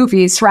go to the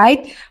movies,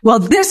 right? Well,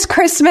 this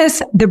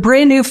Christmas, the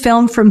brand new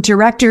film from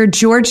director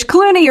George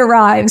Clooney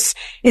arrives.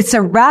 It's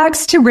a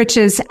rags to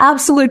riches,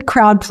 absolute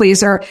crowd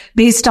pleaser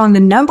based on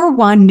the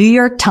 #1 New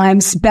York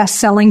Times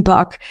best-selling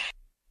book.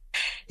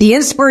 The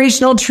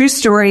inspirational true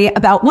story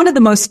about one of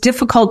the most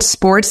difficult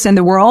sports in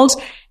the world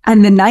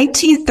and the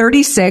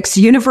 1936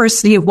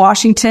 University of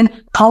Washington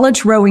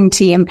college rowing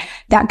team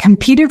that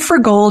competed for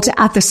gold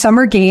at the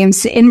Summer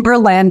Games in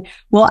Berlin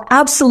will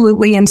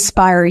absolutely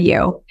inspire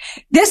you.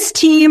 This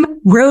team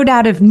rowed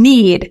out of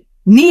need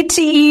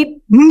to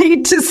eat,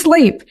 need to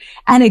sleep,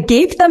 and it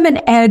gave them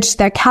an edge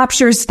that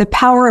captures the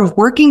power of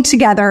working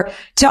together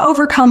to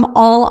overcome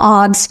all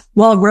odds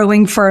while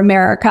rowing for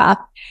America.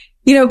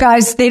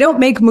 Guys, they don't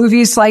make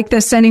movies like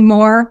this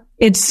anymore.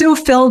 It's so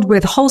filled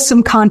with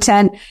wholesome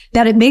content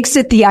that it makes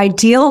it the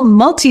ideal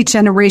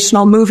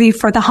multi-generational movie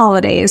for the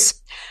holidays.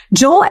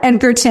 Joel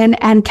Edgerton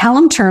and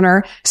Callum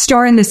Turner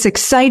star in this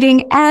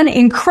exciting and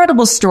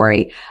incredible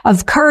story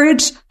of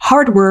courage,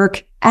 hard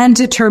work, and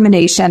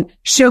determination,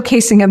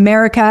 showcasing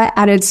America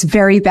at its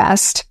very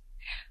best.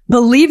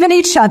 Believe in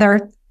each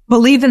other,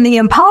 believe in the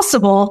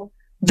impossible,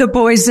 The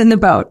Boys in the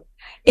Boat.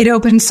 It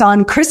opens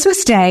on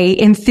Christmas Day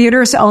in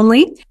theaters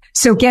only.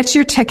 So get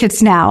your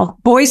tickets now.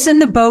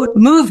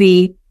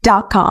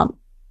 boysintheboatmovie.com.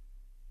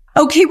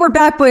 Okay, we're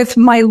back with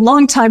my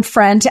longtime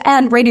friend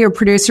and radio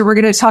producer. We're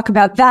going to talk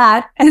about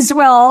that as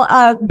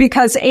well,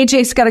 because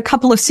AJ's got a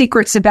couple of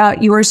secrets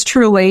about yours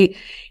truly,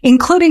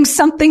 including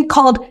something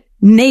called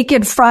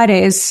Naked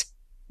Fridays,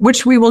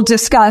 which we will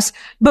discuss.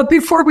 But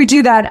before we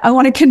do that, I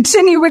want to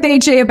continue with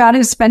AJ about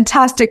his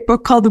fantastic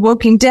book called The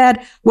Woking Dead,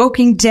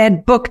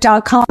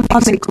 wokingdeadbook.com.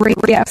 That's a great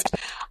gift.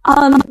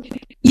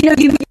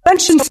 You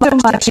mentioned so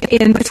much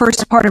in the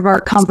first part of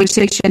our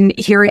conversation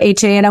here,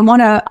 AJ, and I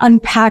want to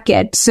unpack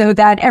it so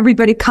that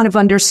everybody kind of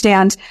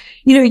understands.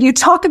 You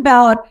talk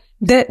about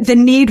the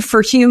need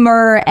for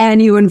humor,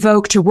 and you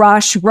invoked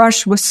Rush.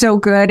 Rush was so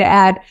good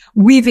at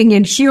weaving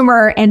in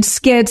humor and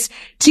skits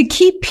to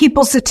keep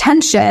people's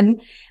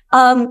attention,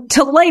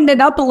 to lighten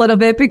it up a little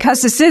bit,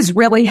 because this is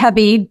really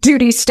heavy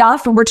duty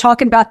stuff, and we're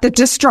talking about the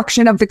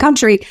destruction of the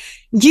country.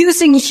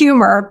 Using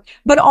humor,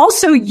 but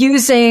also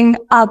using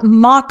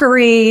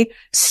mockery,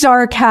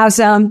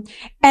 sarcasm.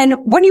 And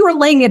when you were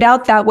laying it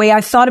out that way,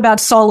 I thought about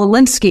Saul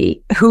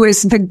Alinsky, who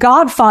is the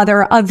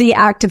godfather of the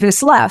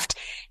activist left.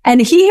 And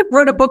he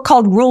wrote a book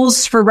called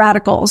Rules for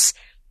Radicals.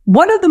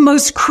 One of the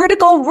most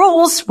critical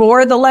rules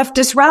for the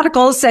leftist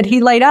radicals that he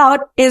laid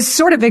out is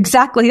sort of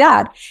exactly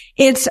that.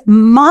 It's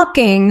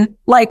mocking,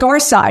 like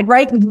our side,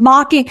 right?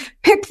 Mocking,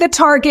 pick the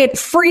target,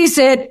 freeze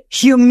it,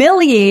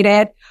 humiliate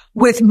it,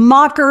 with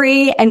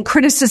mockery and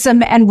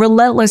criticism and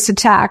relentless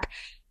attack.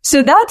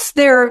 So that's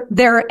their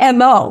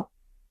MO.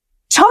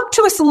 Talk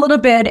to us a little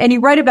bit, and you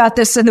write about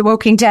this in The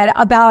Woking Dead,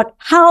 about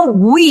how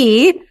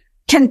we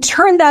can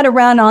turn that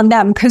around on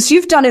them, because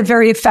you've done it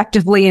very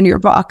effectively in your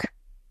book.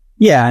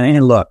 Yeah,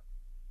 and look,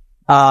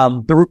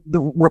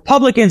 the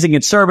Republicans and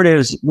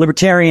conservatives,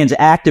 libertarians,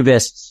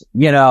 activists,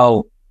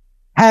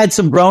 had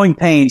some growing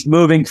pains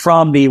moving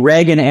from the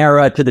Reagan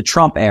era to the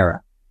Trump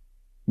era.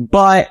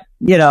 But,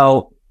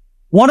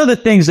 one of the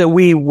things that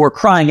we were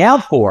crying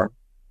out for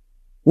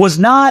was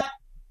not,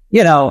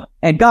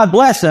 and God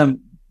bless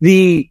them,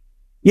 the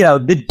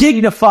the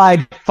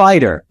dignified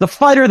fighter, the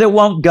fighter that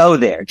won't go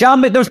there.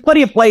 There's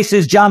plenty of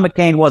places John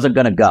McCain wasn't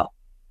going to go.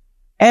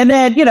 And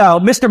then,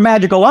 Mr.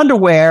 Magical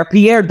Underwear,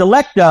 Pierre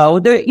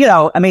Delecto,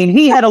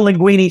 he had a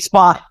linguini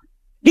spot.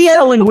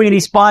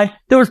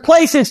 There was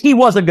places he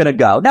wasn't going to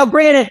go. Now,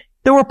 granted,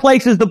 there were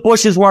places the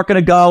Bushes weren't going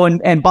to go,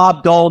 and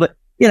Bob Dole,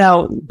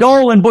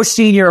 Dole and Bush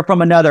Sr. are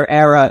from another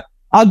era.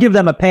 I'll give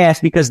them a pass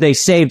because they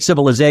saved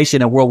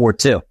civilization in World War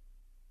II.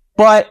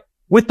 But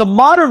with the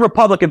modern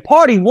Republican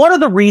Party, one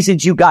of the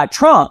reasons you got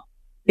Trump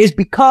is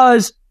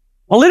because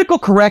political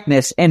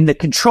correctness and the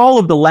control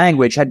of the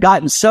language had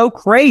gotten so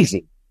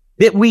crazy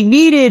that we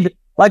needed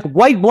like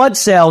white blood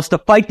cells to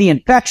fight the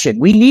infection.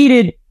 We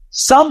needed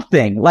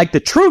something like the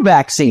true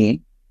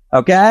vaccine.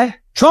 Okay.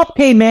 Trump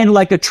came in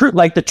like the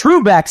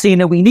true vaccine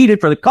that we needed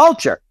for the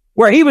culture,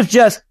 where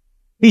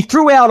he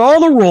threw out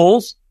all the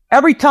rules.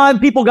 Every time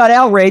people got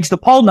outraged, the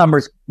poll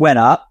numbers went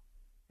up.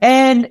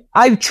 And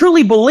I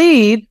truly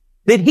believe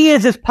that he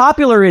is as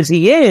popular as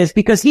he is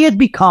because he has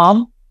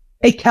become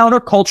a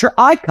counterculture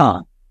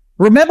icon.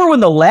 Remember when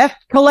the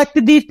left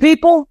collected these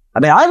people?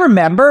 I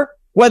remember,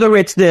 whether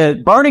it's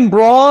the Burning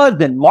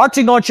Broads and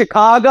Marching on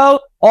Chicago,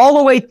 all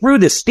the way through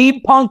the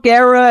steampunk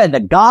era and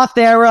the goth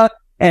era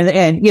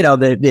and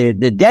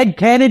the dead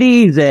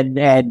Kennedys and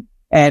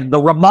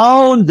the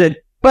Ramones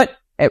but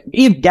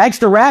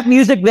gangster rap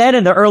music then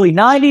in the early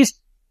 90s.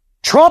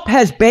 Trump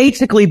has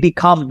basically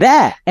become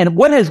that. And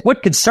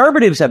what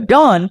conservatives have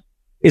done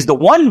is the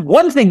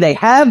one thing they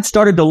have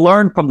started to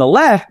learn from the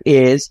left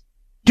is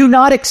do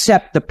not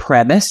accept the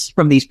premise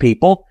from these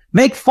people.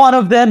 Make fun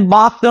of them,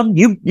 mock them.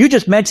 You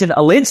just mentioned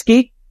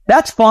Alinsky.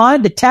 That's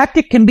fine. The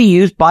tactic can be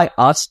used by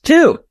us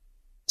too.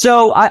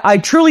 So I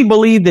truly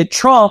believe that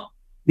Trump,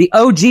 the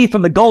OG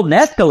from the Golden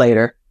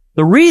Escalator,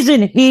 the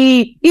reason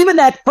even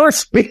that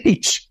first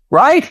speech,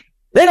 right?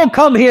 They don't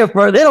come here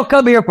for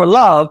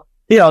love.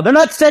 They're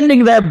not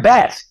sending their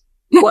best.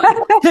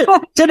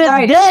 To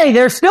this day,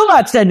 they're still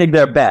not sending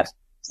their best.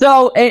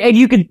 So, and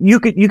you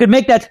could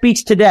make that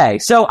speech today.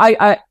 So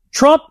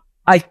Trump,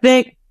 I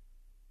think,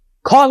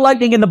 caught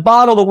lightning in the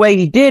bottle the way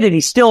he did, and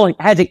he still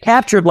has it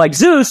captured like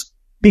Zeus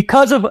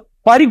because of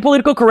fighting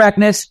political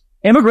correctness,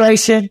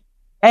 immigration,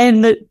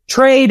 and the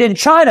trade and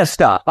China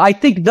stuff. I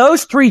think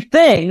those three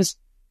things,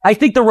 I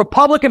think the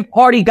Republican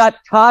Party got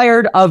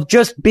tired of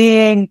just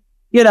being,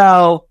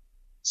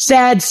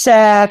 sad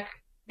sack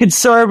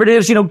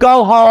conservatives,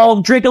 go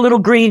home, drink a little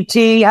green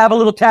tea, have a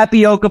little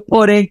tapioca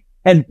pudding,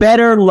 and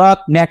better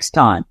luck next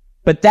time.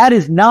 But that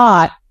is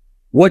not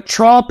what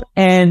Trump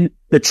and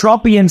the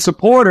Trumpian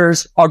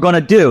supporters are going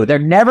to do. They're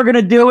never going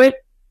to do it.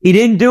 He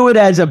didn't do it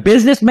as a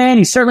businessman.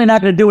 He's certainly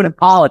not going to do it in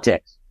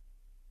politics.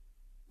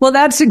 Well,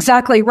 that's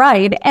exactly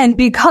right. And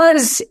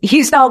because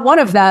he's not one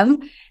of them,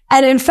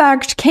 and in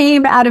fact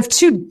came out of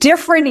two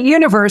different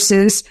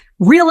universes,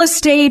 real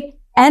estate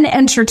and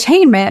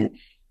entertainment,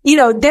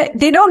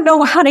 they don't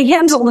know how to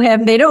handle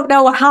him. They don't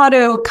know how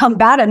to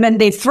combat him,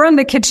 and they've thrown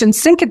the kitchen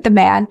sink at the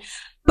man.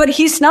 But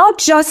he's not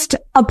just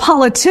a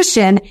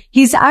politician.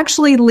 He's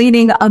actually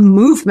leading a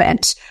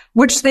movement,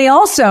 which they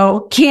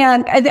also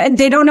can't,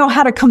 they don't know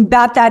how to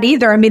combat that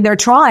either. They're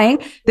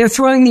trying. They're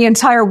throwing the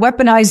entire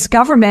weaponized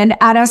government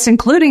at us,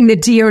 including the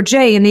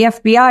DOJ and the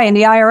FBI and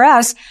the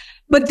IRS.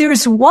 But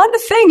there's one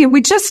thing, and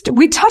we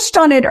touched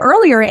on it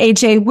earlier,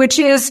 AJ, which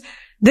is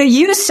the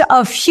use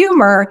of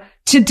humor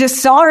to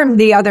disarm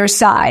the other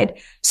side.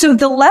 So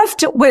the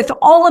left, with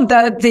all of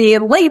the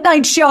late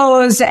night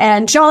shows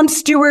and Jon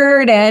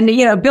Stewart and,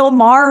 Bill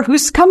Maher,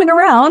 who's coming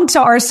around to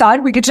our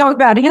side, we could talk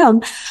about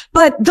him.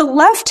 But the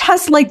left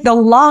has like the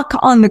lock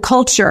on the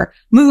culture,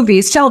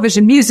 movies,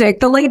 television, music,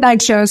 the late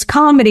night shows,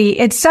 comedy,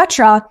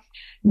 etc.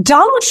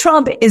 Donald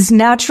Trump is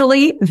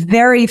naturally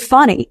very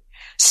funny.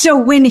 So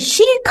when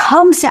he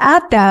comes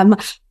at them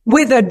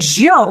with a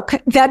joke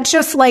that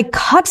just like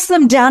cuts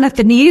them down at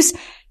the knees,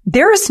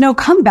 there is no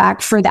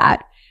comeback for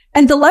that.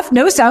 And the left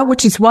knows that,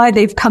 which is why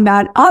they've come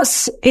at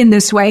us in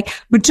this way.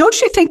 But don't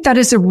you think that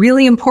is a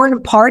really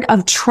important part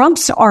of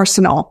Trump's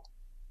arsenal?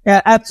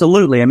 Yeah,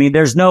 absolutely.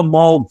 There's no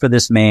mold for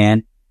this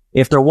man.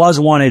 If there was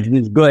one,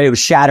 it was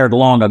shattered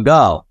long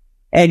ago.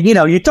 And,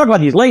 you talk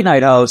about these late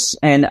night hosts,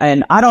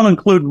 and I don't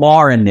include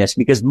Maher in this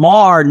because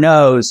Maher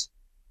knows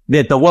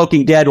that the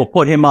Woking Dead will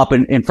put him up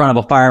in front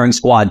of a firing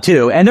squad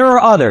too. And there are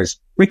others.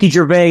 Ricky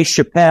Gervais,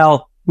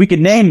 Chappelle, we could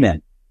name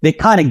them. They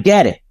kind of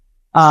get it.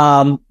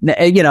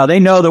 They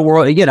know the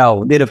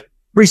world, they'd have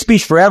free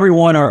speech for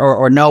everyone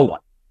or no one.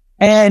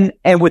 And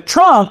with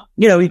Trump,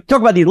 you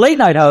talk about these late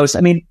night hosts.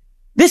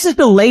 This is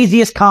the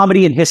laziest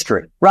comedy in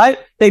history, right?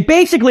 They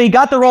basically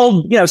got their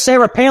old,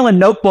 Sarah Palin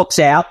notebooks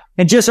out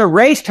and just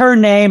erased her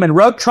name and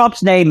wrote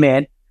Trump's name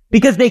in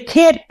because they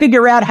can't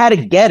figure out how to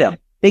get him.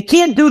 They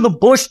can't do the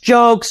Bush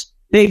jokes.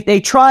 They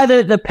try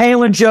the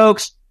Palin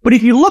jokes. But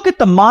if you look at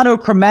the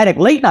monochromatic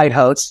late night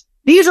hosts,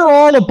 these are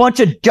all a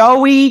bunch of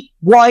doughy,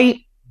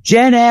 white,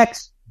 Gen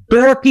X,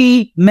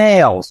 dorky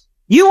males.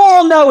 You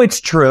all know it's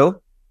true.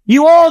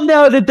 You all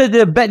know that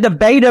the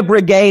Beta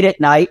Brigade at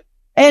night,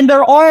 and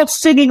they're all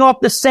singing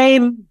off the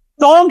same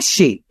song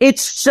sheet.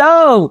 It's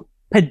so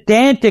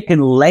pedantic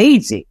and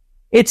lazy.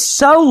 It's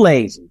so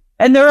lazy.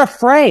 And they're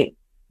afraid.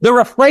 They're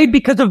afraid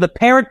because of the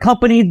parent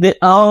company that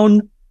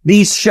own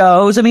these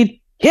shows. I mean,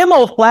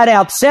 Kimmel flat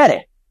out said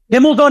it.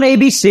 Kimmel's on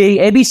ABC.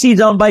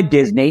 ABC's owned by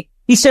Disney.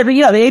 He said, the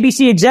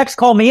ABC execs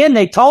called me in.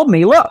 They told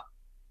me, look,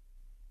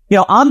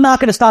 I'm not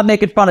going to stop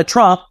making fun of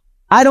Trump.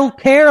 I don't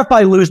care if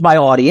I lose my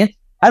audience.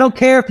 I don't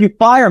care if you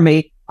fire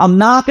me. I'm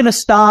not going to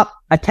stop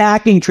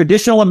attacking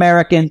traditional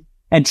American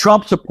and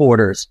Trump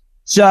supporters.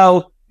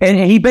 So, and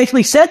he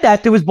basically said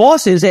that to his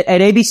bosses at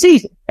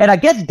ABC. And I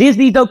guess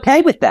Disney's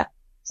okay with that.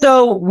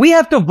 So we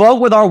have to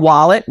vote with our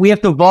wallet. We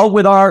have to vote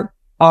with our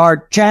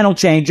channel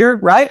changer,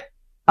 right?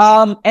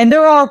 And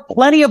there are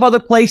plenty of other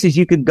places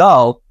you could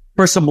go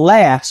for some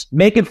laughs,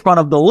 making fun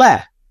of the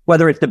left,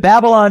 whether it's the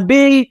Babylon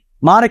Bee,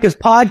 Monica's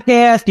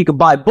podcast, you can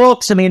buy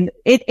books. I mean,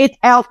 it's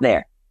out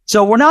there.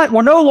 So we're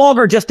no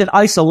longer just in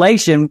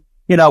isolation,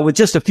 with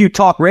just a few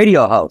talk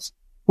radio hosts,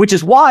 which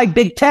is why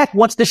big tech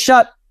wants to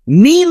shut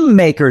meme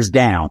makers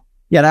down,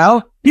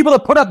 people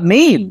that put up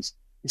memes.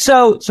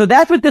 So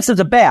that's what this is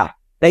about.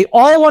 They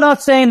all want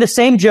us saying the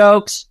same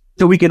jokes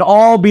so we can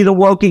all be the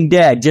Woking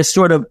Dead, just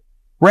sort of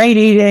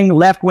brain-eating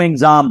left-wing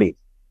zombies.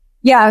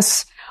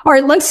 Yes. All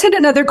right, let's hit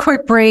another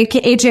quick break.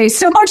 AJ,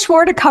 so much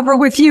more to cover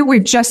with you.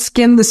 We've just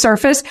skimmed the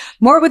surface.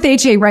 More with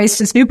AJ Rice.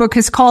 His new book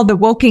is called The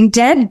Woking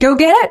Dead. Go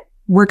get it.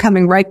 We're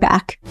coming right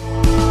back.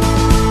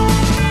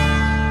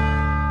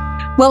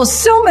 Well,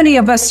 so many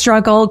of us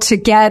struggle to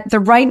get the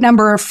right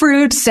number of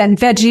fruits and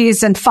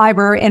veggies and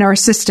fiber in our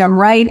system,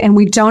 right? And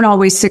we don't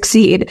always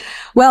succeed.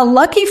 Well,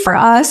 lucky for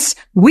us,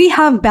 we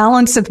have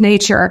Balance of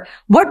Nature.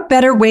 What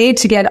better way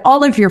to get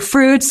all of your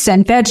fruits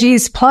and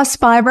veggies plus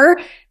fiber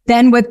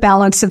than with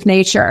Balance of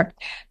Nature?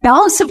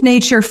 Balance of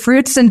Nature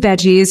fruits and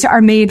veggies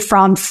are made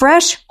from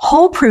fresh,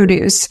 whole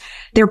produce.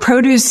 Their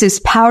produce is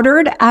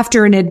powdered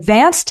after an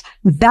advanced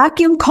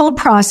vacuum cold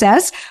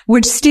process,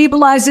 which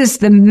stabilizes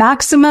the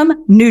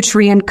maximum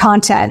nutrient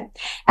content.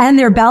 And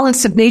their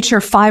Balance of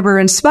Nature fiber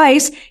and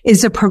spice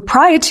is a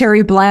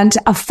proprietary blend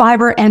of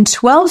fiber and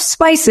 12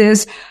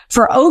 spices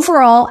for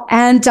overall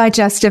and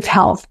digestive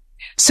health.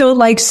 So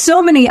like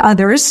so many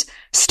others,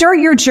 start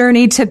your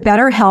journey to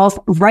better health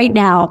right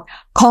now.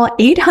 Call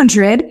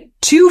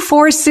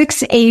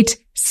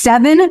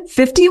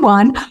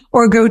 800-2468-751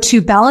 or go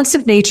to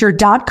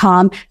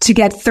balanceofnature.com to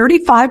get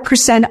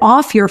 35%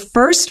 off your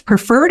first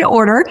preferred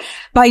order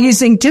by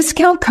using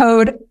discount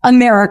code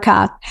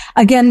America.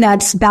 Again,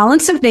 that's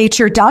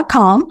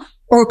balanceofnature.com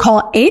or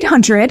call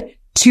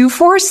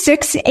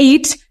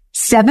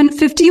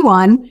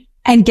 800-2468-751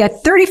 and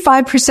get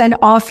 35%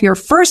 off your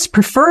first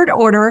preferred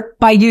order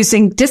by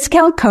using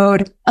discount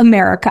code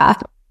America.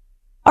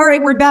 All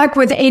right, we're back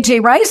with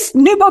AJ Rice.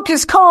 New book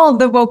is called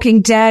The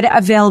Woking Dead,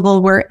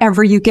 available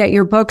wherever you get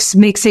your books.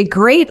 Makes a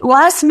great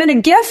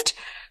last-minute gift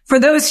for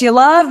those you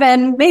love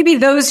and maybe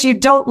those you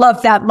don't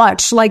love that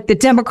much, like the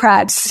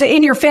Democrats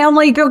in your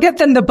family. Go get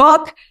them the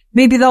book.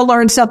 Maybe they'll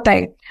learn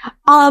something.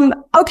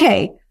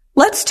 Okay.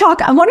 Let's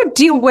talk. I want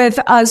to deal with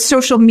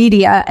social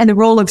media and the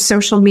role of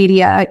social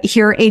media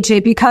here,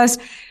 AJ, because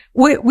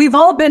we've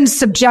all been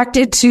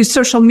subjected to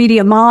social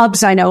media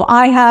mobs. I know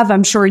I have.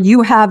 I'm sure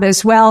you have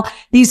as well.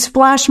 These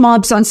flash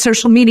mobs on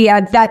social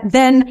media that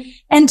then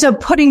end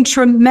up putting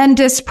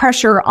tremendous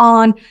pressure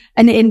on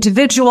an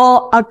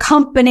individual, a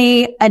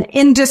company, an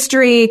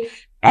industry,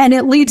 and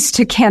it leads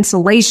to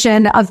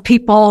cancellation of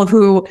people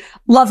who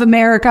love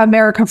America,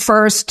 America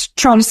first,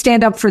 trying to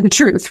stand up for the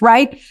truth,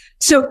 right?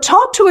 So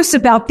talk to us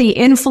about the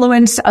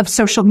influence of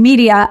social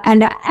media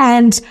and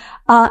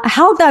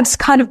how that's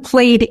kind of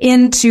played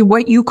into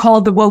what you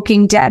call the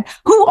Woking Dead.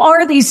 Who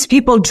are these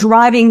people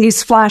driving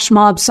these flash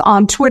mobs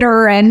on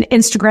Twitter and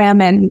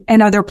Instagram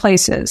and other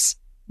places?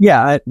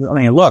 Yeah. I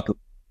mean, look,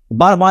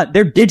 bottom line,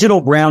 they're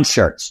digital brown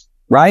shirts,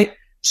 right?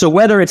 So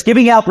whether it's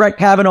giving out Brett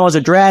Kavanaugh's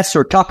address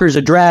or Tucker's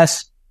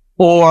address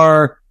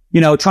or,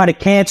 trying to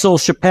cancel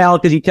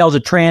Chappelle because he tells a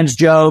trans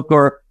joke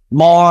or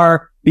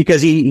Maher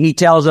because he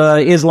tells a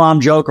Islam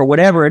joke or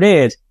whatever it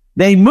is,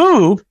 they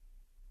move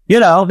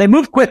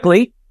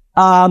quickly,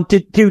 and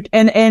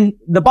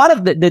the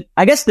bottom,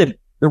 I guess the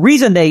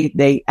reason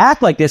they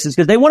act like this is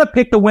because they want to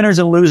pick the winners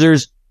and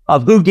losers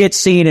of who gets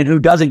seen and who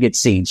doesn't get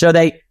seen. So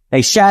they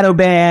shadow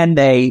ban,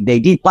 they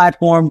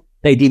deplatform,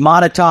 they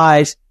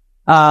demonetize,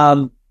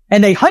 and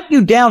they hunt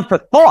you down for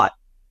thought.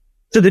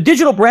 So the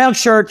digital brown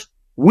shirts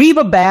weave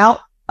about,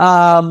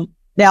 now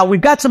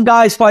we've got some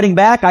guys fighting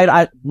back.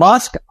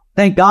 Musk,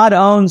 thank God,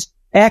 owns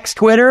X,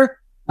 Twitter.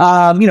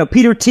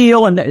 Peter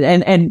Thiel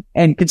and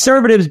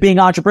conservatives being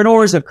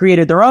entrepreneurs have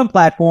created their own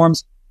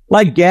platforms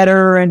like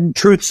Getter and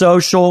Truth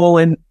Social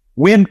and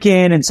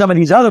Wimkin and some of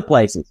these other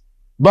places.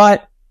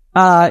 But,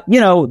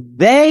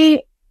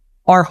 they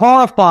are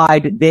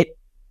horrified that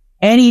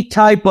any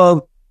type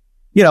of,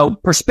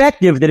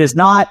 perspective that is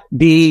not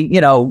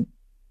I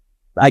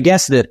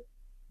guess the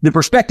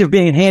perspective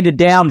being handed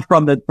down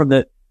from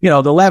the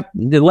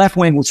left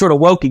wing sort of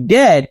Woking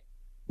Dead,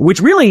 which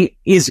really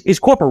is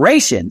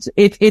corporations.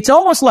 It's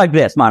almost like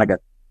this, Monica.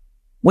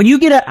 When you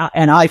get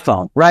an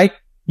iPhone, right?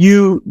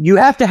 you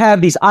have to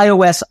have these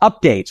iOS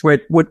updates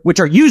which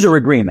are user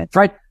agreements,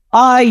 right?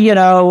 I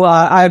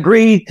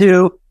agree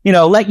to,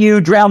 let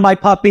you drown my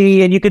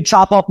puppy and you can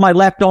chop off my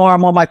left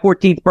arm on my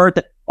 14th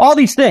birthday. All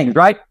these things,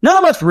 right? None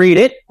of us read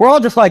it. We're all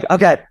just like,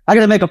 okay, I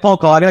gotta make a phone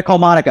call. I gotta call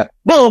Monica.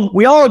 Boom.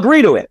 We all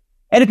agree to it.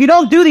 And if you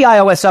don't do the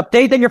iOS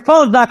update, then your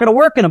phone's not gonna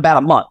work in about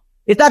a month.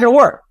 It's not gonna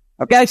work.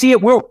 Okay. See,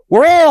 we're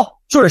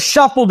all sort of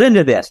shuffled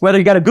into this, whether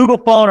you got a Google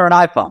phone or an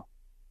iPhone.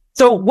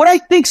 So what I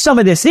think some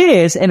of this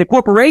is, and the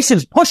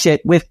corporations push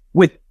it with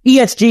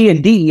ESG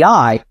and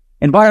DEI,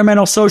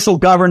 environmental, social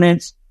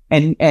governance,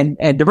 and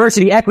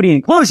diversity, equity, and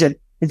inclusion,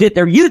 is that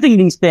they're using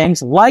these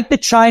things like the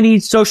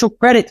Chinese social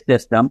credit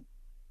system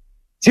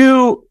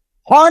to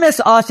harness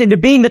us into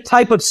being the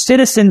type of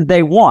citizens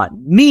they want.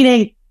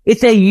 Meaning,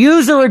 it's a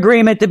user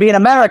agreement to be an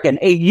American,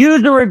 a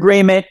user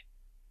agreement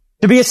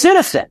to be a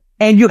citizen.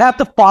 And you have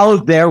to follow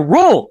their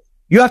rules.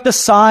 You have to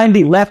sign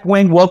the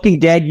left-wing Woking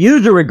Dead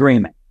user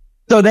agreement.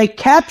 So they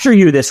capture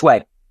you this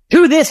way.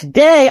 To this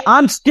day,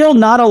 I'm still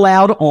not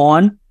allowed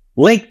on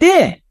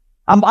LinkedIn.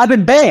 I've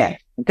been banned.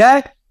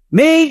 Okay?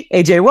 Me,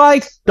 AJ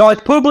Rice,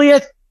 Darth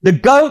Publius, the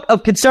GOAT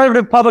of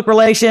conservative public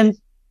relations.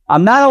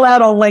 I'm not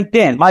allowed on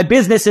LinkedIn. My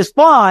business is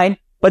fine,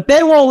 but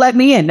they won't let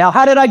me in. Now,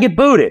 how did I get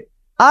booted?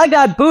 I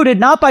got booted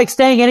not by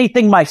saying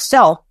anything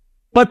myself,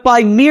 but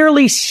by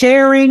merely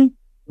sharing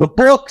the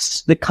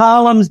books, the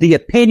columns, the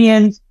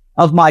opinions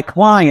of my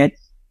clients.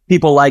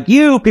 People like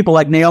you, people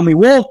like Naomi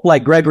Wolf,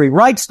 like Gregory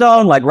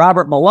Wrightstone, like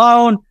Robert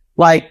Malone,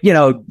 like,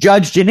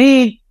 Judge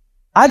Janine.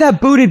 I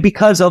got booted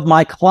because of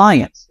my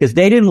clients, because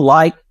they didn't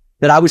like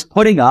that I was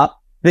putting up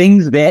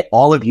things that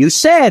all of you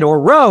said or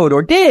wrote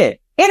or did,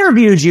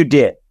 interviews you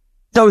did.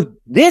 So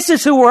this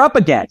is who we're up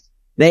against.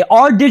 They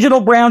are digital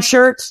brown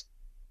shirts.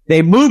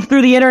 They move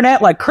through the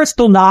internet like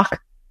crystal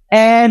knock,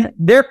 and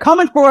they're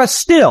coming for us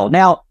still.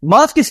 Now,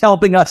 Musk is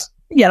helping us,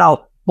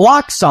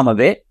 block some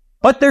of it,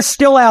 but they're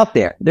still out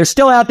there. They're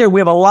still out there. We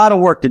have a lot of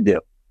work to do.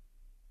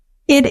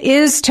 It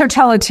is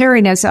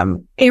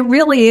totalitarianism. It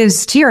really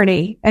is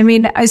tyranny. I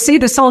mean, I see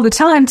this all the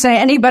time. Say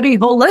anybody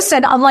who'll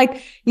listen, I'm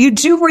like, you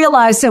do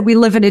realize that we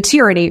live in a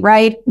tyranny,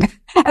 right?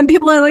 And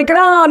people are like,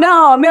 oh,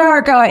 no,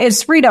 America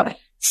is freedom.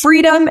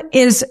 Freedom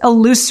is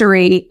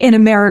illusory in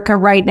America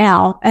right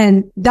now.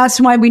 And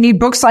that's why we need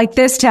books like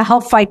this to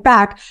help fight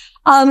back.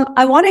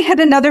 I want to hit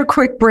another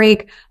quick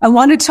break. I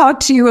want to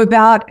talk to you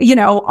about,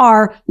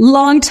 our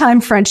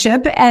longtime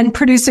friendship and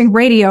producing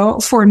radio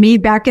for me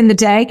back in the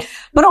day.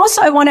 But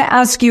also I want to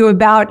ask you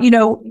about,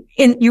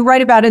 you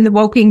write about in The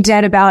Woking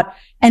Dead about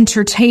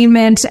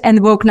entertainment and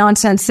the woke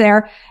nonsense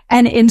there,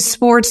 and in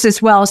sports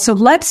as well. So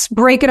let's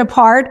break it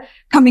apart.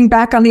 Coming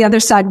back on the other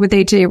side with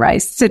AJ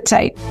Rice. Sit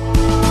tight.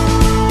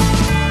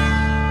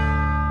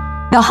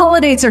 The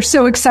holidays are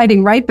so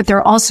exciting, right? But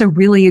they're also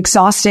really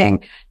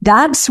exhausting.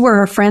 That's where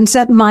our friends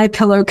at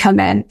MyPillow come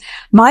in.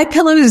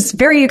 MyPillow is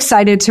very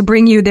excited to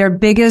bring you their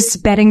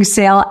biggest bedding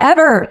sale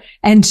ever,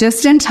 and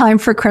just in time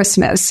for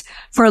Christmas.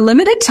 For a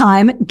limited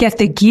time, get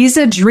the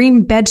Giza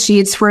Dream bed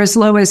sheets for as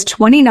low as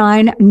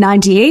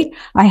 $29.98.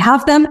 I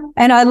have them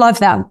and I love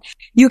them.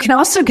 You can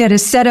also get a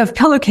set of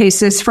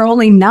pillowcases for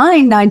only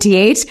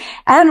 $9.98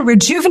 and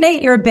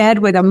rejuvenate your bed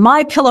with a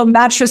MyPillow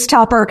mattress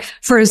topper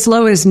for as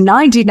low as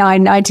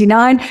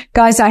 $99.99.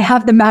 Guys, I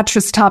have the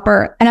mattress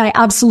topper and I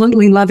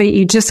absolutely love it.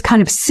 You just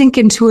kind of sink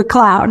into a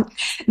cloud.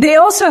 They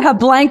also have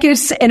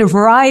blankets in a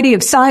variety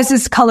of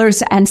sizes,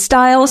 colors, and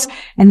styles,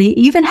 and they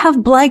even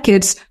have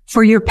blankets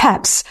for your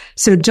pets.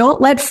 So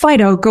don't let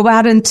Fido go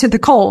out into the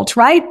cold,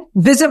 right?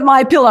 Visit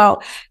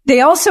MyPillow.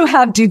 They also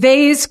have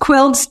duvets,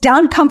 quilts,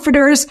 down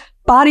comforters,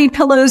 body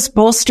pillows,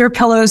 bolster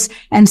pillows,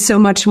 and so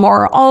much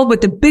more, all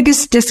with the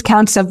biggest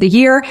discounts of the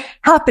year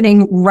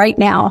happening right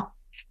now.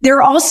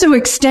 They're also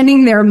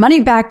extending their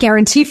money-back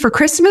guarantee for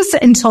Christmas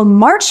until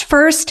March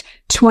 1st,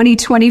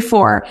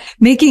 2024,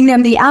 making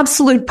them the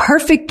absolute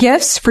perfect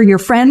gifts for your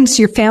friends,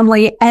 your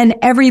family, and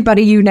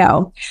everybody you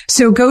know.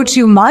 So go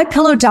to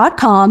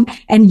MyPillow.com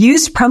and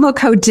use promo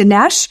code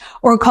Dinesh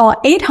or call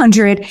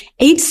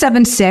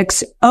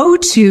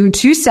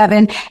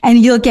 800-876-0227 and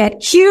you'll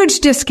get huge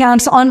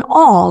discounts on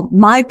all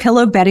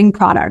MyPillow bedding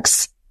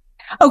products.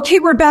 Okay,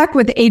 we're back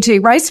with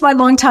AJ Rice, my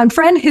longtime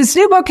friend. His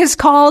new book is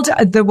called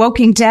The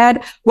Woking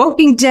Dead,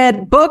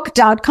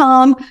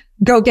 WokingDeadBook.com.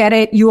 Go get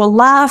it. You will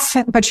laugh,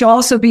 but you'll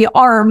also be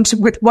armed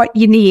with what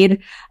you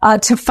need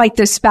to fight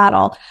this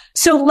battle.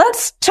 So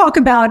let's talk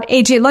about,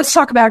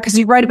 AJ, because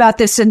you write about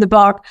this in the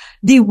book,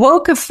 the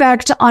woke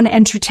effect on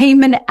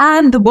entertainment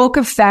and the woke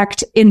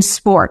effect in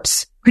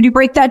sports. Could you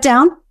break that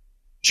down?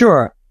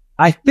 Sure.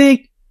 I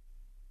think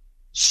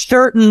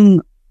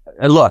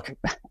look,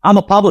 I'm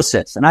a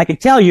publicist and I can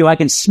tell you, I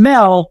can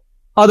smell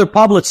other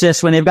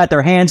publicists when they've got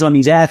their hands on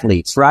these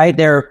athletes, right?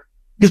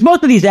 Because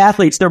most of these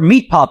athletes, they're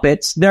meat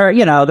puppets. They're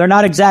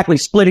not exactly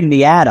splitting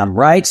the atom,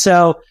 right?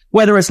 So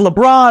whether it's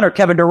LeBron or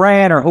Kevin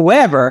Durant or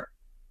whoever,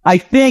 I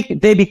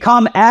think they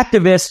become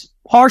activists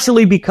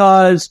partially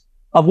because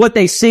of what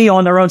they see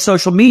on their own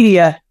social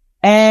media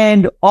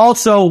and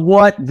also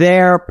what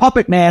their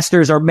puppet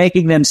masters are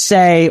making them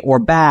say or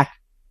back,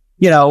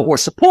 or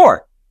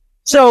support.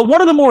 So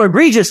one of the more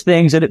egregious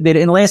things that in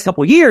the last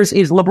couple of years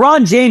is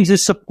LeBron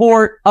James'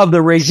 support of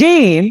the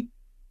regime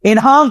in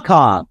Hong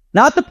Kong,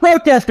 not the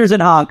protesters in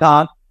Hong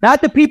Kong,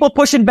 not the people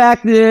pushing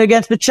back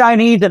against the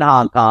Chinese in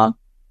Hong Kong,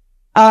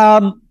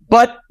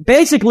 but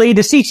basically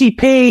the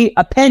CCP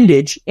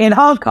appendage in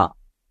Hong Kong.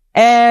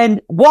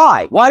 And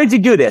why? Why did you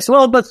do this?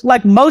 Well, but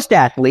like most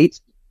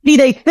athletes,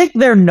 they think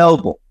they're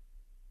noble.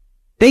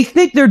 They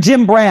think they're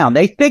Jim Brown.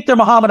 They think they're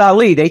Muhammad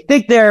Ali. They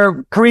think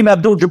they're Kareem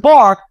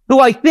Abdul-Jabbar, who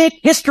I think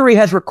history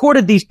has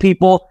recorded these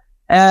people,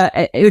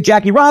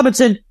 Jackie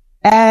Robinson,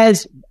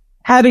 as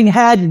having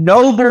had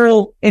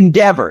noble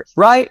endeavors,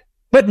 right?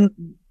 But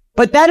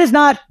that is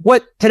not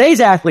what today's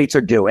athletes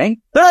are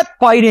doing. They're not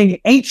fighting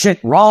ancient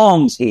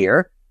wrongs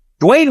here.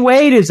 Dwayne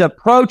Wade is a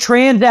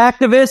pro-trans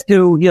activist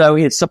who,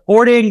 is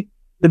supporting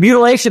the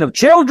mutilation of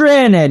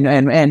children,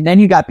 and then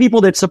you got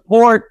people that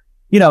support,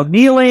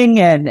 kneeling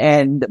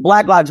and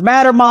Black Lives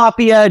Matter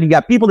mafia, and you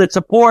got people that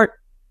support,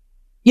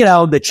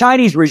 the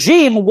Chinese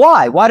regime.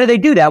 Why? Why do they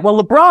do that?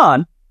 Well,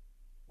 LeBron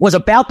was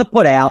about to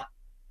put out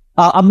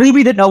a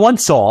movie that no one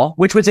saw,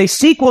 which was a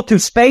sequel to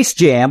Space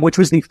Jam, which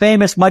was the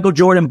famous Michael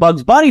Jordan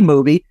Bugs Bunny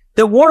movie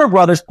that Warner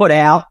Brothers put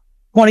out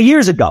 30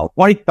 years ago.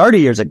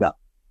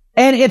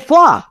 And it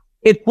flopped.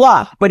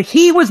 But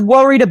he was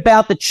worried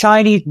about the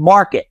Chinese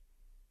market.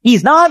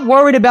 He's not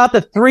worried about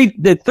the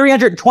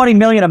 320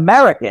 million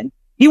American.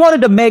 He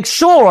wanted to make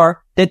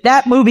sure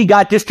that movie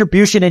got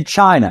distribution in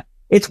China.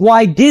 It's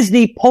why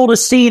Disney pulled a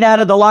scene out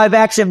of the live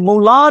action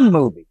Mulan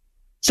movie.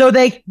 So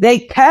they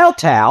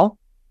kowtow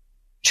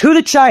to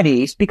the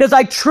Chinese because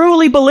I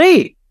truly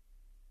believe,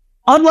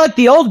 unlike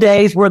the old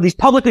days where these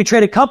publicly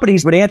traded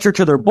companies would answer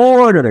to their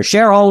board or their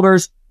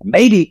shareholders,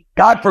 maybe,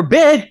 God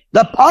forbid,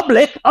 the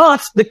public,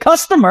 us, the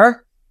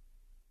customer,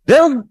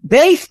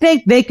 they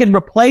think they can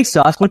replace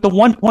us with the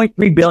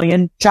 1.3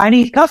 billion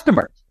Chinese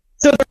customers.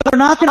 So they're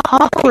not going to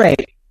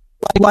operate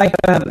like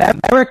an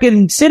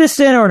American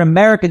citizen or an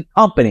American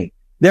company.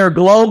 They're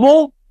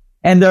global,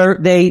 and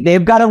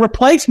they've got a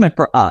replacement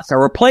for us, a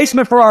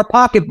replacement for our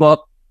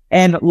pocketbook.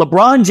 And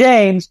LeBron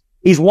James,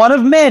 he's one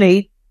of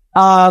many.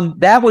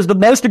 That was the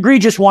most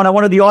egregious one I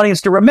wanted the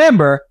audience to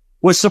remember,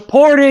 was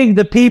supporting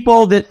the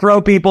people that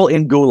throw people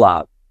in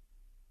gulag.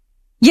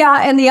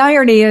 Yeah, and the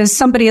irony is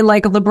somebody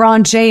like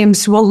LeBron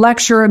James will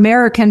lecture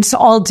Americans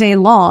all day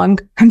long,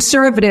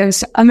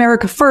 conservatives,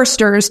 America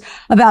Firsters,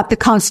 about the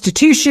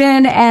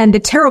Constitution and the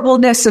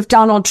terribleness of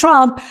Donald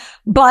Trump,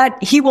 but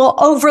he will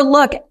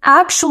overlook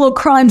actual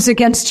crimes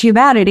against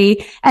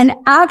humanity and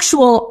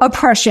actual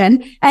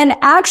oppression and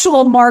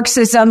actual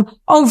Marxism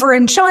over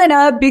in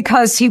China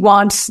because he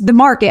wants the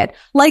market,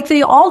 like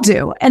they all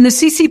do. And the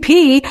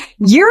CCP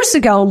years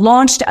ago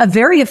launched a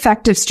very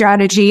effective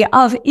strategy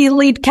of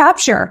elite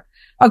capture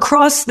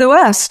across the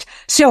West.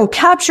 So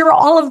capture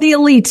all of the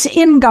elites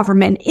in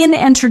government, in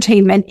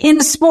entertainment, in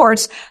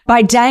sports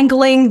by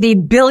dangling the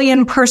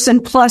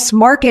billion-person plus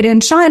market in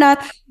China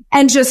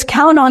and just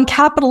count on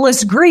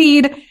capitalist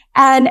greed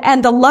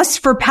and the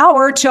lust for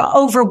power to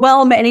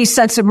overwhelm any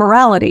sense of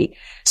morality.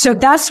 So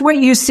that's what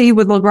you see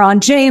with LeBron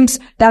James.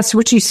 That's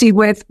what you see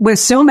with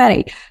so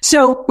many.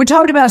 So we're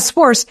talking about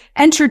sports,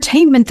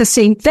 entertainment, the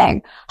same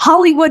thing.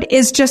 Hollywood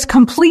is just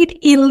complete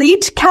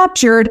elite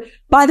captured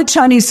by the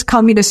Chinese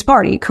Communist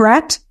Party,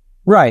 correct?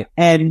 Right.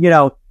 And,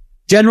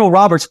 General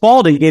Robert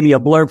Spalding gave me a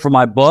blurb for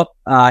my book.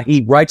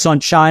 He writes on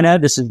China.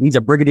 He's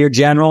a brigadier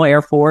general,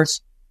 Air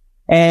Force.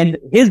 And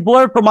his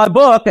blurb for my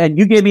book, and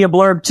you gave me a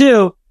blurb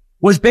too,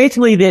 was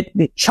basically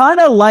that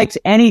China likes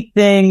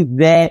anything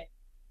that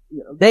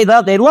they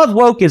love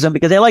wokeism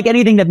because they like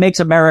anything that makes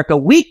America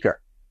weaker.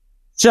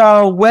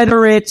 So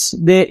whether it's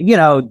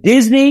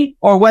Disney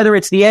or whether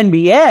it's the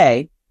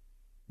NBA,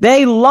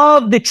 they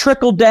love the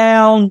trickle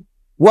down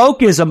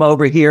wokeism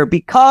over here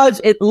because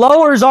it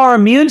lowers our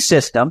immune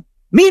system.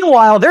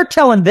 Meanwhile, they're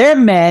telling their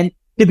men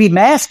to be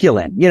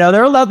masculine.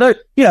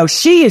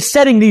 She is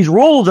setting these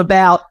rules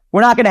about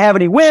we're not going to have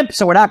any wimps,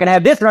 so we're not going to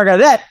have this, we're not going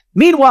to have that.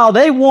 Meanwhile,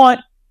 they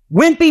want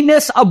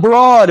wimpiness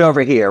abroad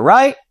over here,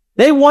 right?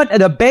 They want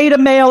a beta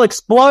male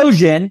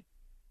explosion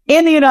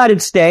in the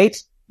United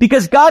States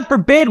because, God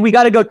forbid, we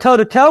got to go toe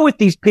to toe with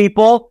these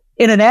people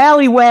in an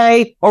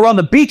alleyway or on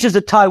the beaches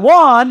of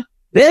Taiwan.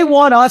 They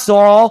want us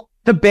all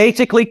to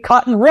basically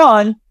cut and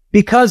run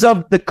because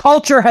of the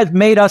culture has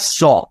made us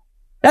soft.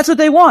 That's what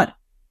they want.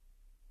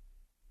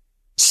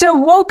 So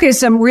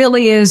wokeism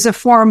really is a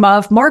form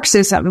of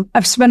Marxism.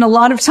 I've spent a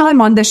lot of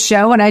time on this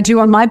show, and I do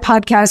on my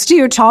podcast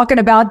too, talking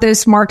about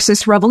this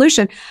Marxist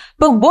revolution.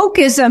 But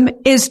wokeism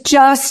is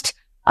just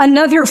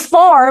another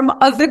form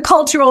of the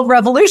Cultural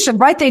Revolution,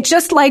 right? They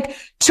just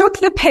took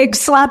the pig,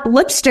 slapped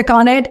lipstick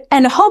on it,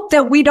 and hope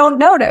that we don't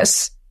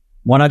notice.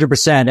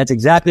 100%. That's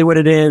exactly what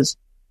it is.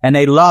 And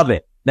they love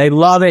it. They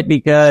love it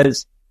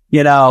because,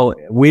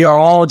 we are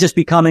all just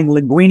becoming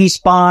linguini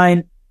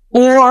spine,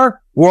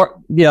 or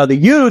the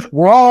youth,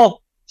 we're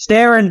all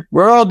staring,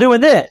 we're all doing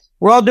this.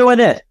 We're all doing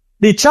this.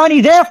 The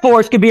Chinese Air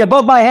Force could be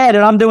above my head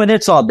and I'm doing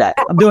this all day.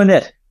 I'm doing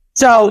this.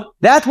 So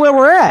that's where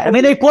we're at. I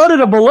mean, they floated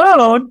a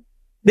balloon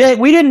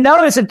we didn't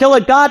notice until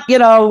it got,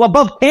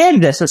 above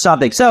Kansas or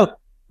something. So,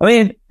 I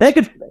mean, they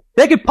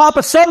could pop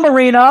a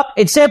submarine up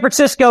in San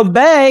Francisco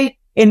Bay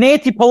in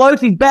Nancy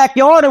Pelosi's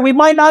backyard and we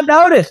might not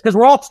notice because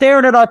we're all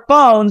staring at our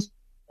phones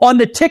on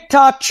the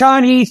TikTok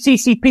Chinese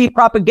CCP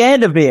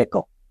propaganda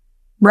vehicle.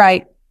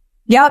 Right.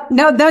 Yeah,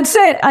 no, that's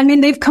it. I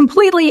mean, they've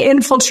completely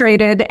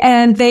infiltrated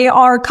and they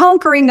are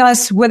conquering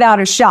us without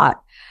a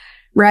shot.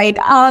 Right.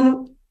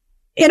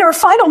 In our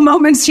final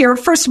moments here,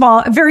 first of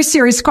all, a very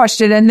serious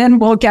question, and then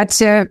we'll get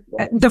to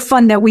the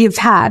fun that we've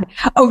had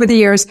over the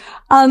years.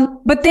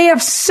 But they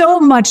have so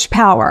much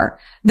power.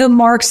 The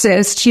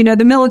Marxist,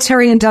 the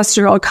military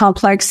industrial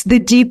complex, the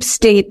deep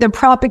state, the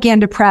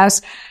propaganda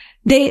press,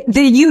 the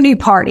Uni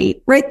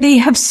Party, right? They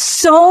have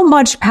so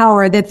much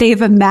power that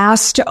they've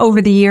amassed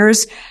over the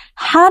years.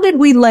 How did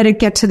we let it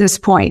get to this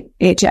point,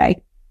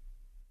 AJ?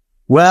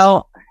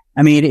 Well,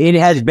 I mean, it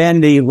has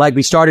been like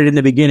we started in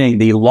the beginning,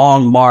 the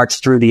long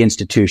march through the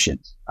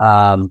institutions.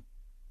 The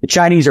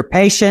Chinese are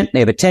patient. They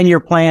have a 10-year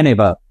plan. They have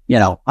a,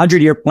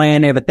 100-year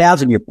plan. They have a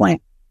 1,000-year plan.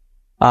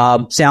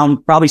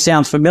 Probably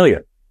sounds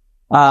familiar.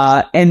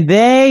 And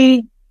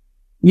they,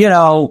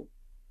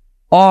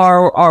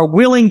 are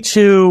willing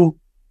to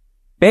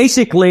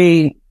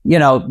basically,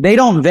 they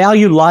don't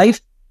value life.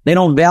 They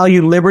don't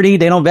value liberty.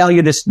 They don't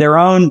value their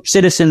own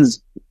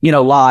citizens,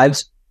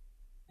 lives.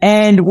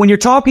 And when you're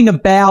talking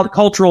about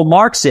cultural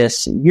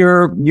Marxists,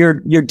 you're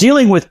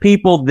dealing with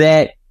people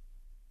that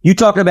you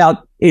talk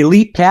about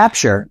elite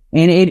capture,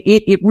 and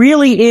it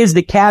really is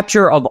the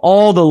capture of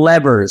all the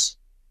levers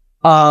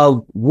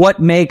of what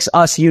makes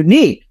us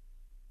unique.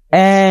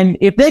 And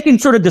if they can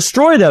sort of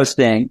destroy those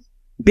things,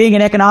 being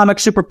an economic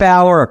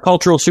superpower, a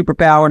cultural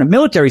superpower, and a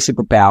military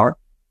superpower,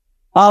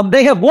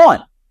 they have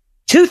won.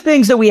 Two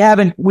things that we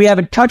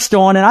haven't touched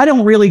on, and I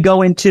don't really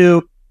go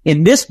into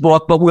in this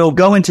book, but we'll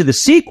go into the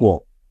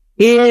sequel,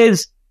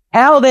 is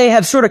how they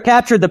have sort of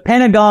captured the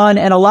Pentagon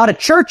and a lot of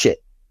churches.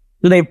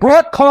 So they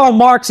brought Karl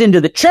Marx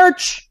into the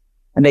church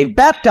and they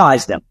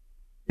baptized him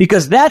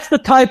because that's the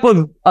type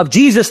of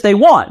Jesus they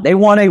want. They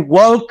want a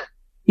woke,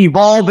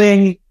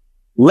 evolving,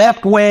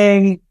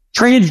 left-wing,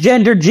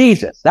 transgender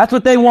Jesus. That's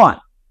what they want.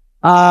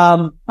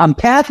 I'm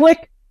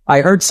Catholic.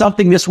 I heard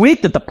something this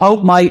week that the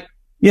Pope might,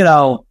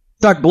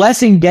 start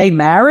blessing gay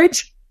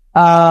marriage.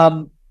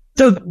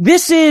 So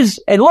this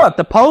is, and look,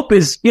 the Pope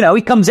is,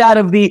 he comes out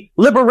of the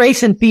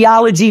liberation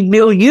theology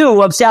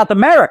milieu of South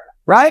America,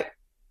 right?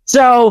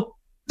 So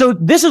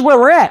this is where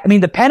we're at. I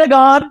mean, the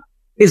Pentagon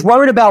is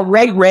worried about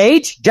white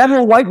rage,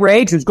 General White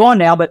Rage, who's gone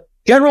now, but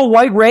General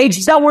White Rage,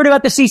 he's not worried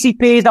about the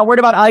CCP, he's not worried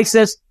about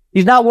ISIS,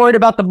 he's not worried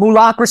about the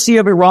mulocracy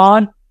of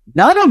Iran.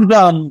 None of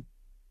them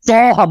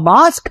saw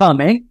Hamas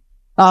coming,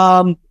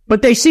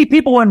 but they see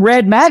people in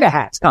red MAGA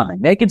hats coming.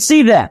 They can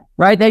see that,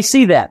 right? They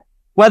see that.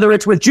 Whether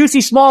it's with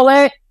Jussie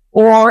Smollett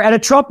or at a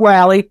Trump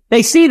rally,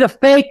 they see the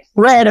fake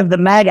thread of the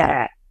MAGA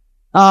hat.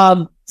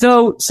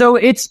 So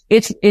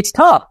it's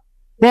tough,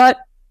 but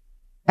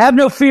have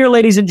no fear,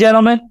 ladies and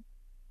gentlemen.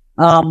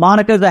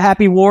 Monica's a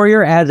happy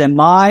warrior, as am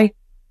I.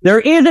 There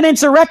is an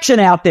insurrection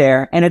out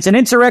there, and it's an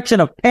insurrection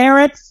of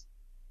parents,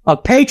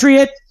 of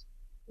patriots.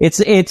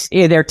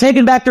 They're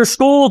taking back their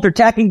schools. They're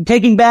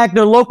taking back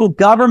their local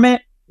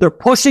government. They're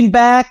pushing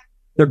back.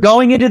 They're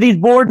going into these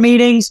board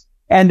meetings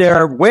and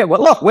wear a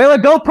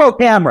GoPro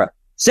camera.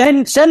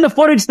 Send the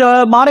footage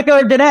to Monica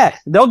or Dinesh.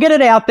 They'll get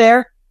it out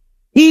there.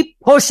 Keep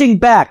pushing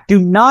back. Do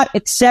not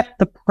accept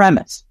the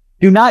premise.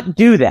 Do not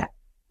do that.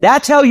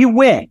 That's how you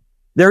win.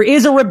 There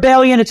is a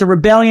rebellion. It's a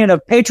rebellion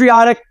of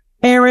patriotic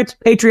parents,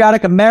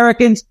 patriotic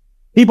Americans,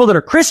 people that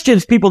are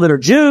Christians, people that are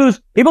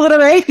Jews, people that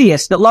are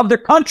atheists that love their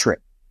country.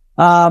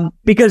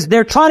 Because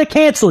they're trying to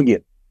cancel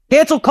you.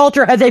 Cancel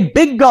culture has a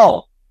big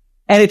goal,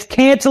 and it's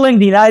canceling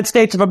the United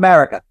States of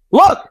America.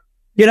 Look,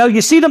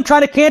 you see them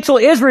trying to cancel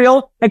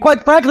Israel, and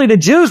quite frankly, the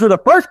Jews were the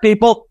first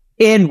people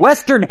in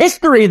Western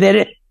history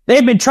that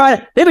they've been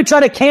trying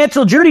to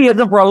cancel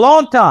Judaism for a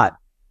long time.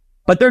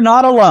 But they're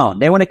not alone.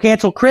 They want to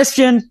cancel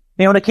Christians.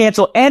 They want to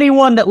cancel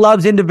anyone that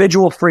loves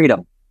individual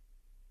freedom.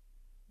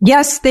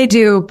 Yes, they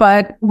do,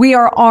 but we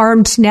are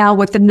armed now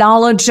with the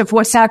knowledge of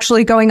what's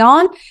actually going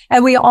on,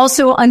 and we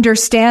also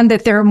understand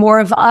that there are more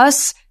of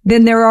us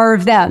than there are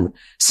of them.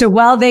 So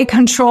while they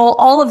control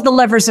all of the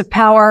levers of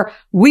power,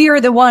 we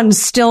are the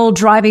ones still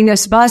driving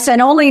this bus,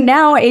 and only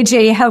now,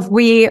 AJ, have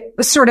we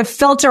sort of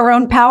felt our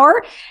own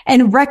power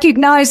and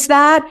recognized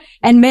that,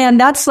 and man,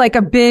 that's like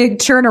a big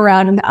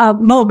turnaround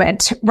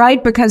moment,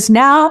 right? Because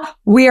now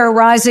we are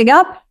rising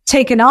up,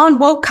 taking on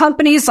woke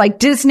companies like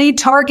Disney,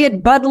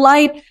 Target, Bud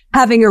Light,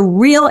 having a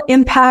real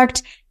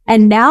impact.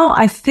 And now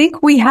I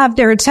think we have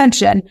their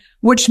attention,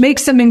 which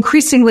makes them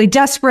increasingly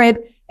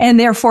desperate and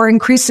therefore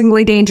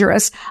increasingly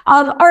dangerous.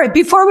 All right.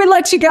 Before we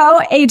let you go,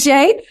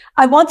 AJ,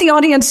 I want the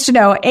audience to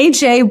know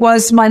AJ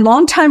was my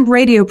longtime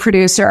radio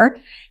producer,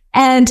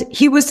 and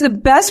he was the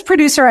best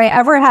producer I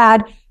ever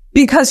had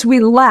because we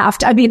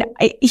laughed. I mean,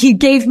 he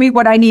gave me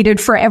what I needed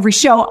for every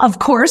show, of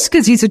course,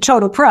 because he's a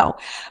total pro,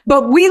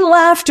 but we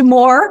laughed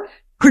more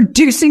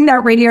producing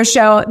that radio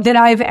show than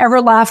I've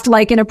ever laughed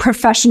like in a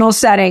professional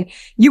setting.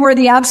 You are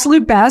the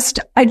absolute best.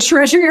 I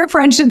treasure your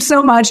friendship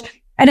so much.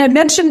 And I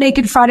mentioned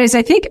Naked Fridays.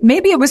 I think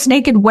maybe it was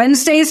Naked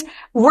Wednesdays.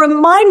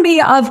 Remind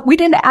me of, we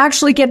didn't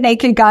actually get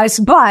naked, guys,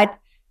 but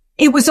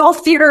it was all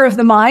theater of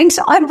the mind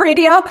on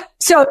radio.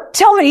 So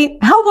tell me,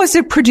 how was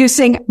it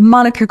producing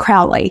Monica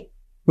Crowley?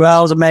 Well,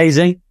 it was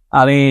amazing.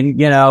 I mean,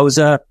 you know,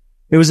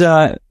 it was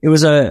a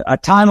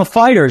time of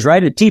fighters,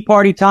 right? A Tea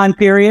Party time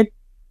period.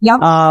 Yep.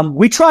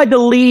 We tried to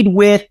lead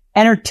with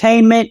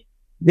entertainment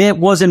that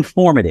was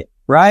informative,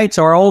 right?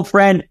 So our old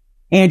friend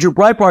Andrew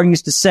Breitbart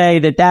used to say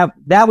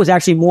that was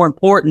actually more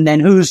important than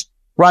who's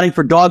running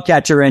for dog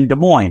catcher in Des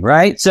Moines,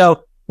 right?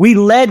 So we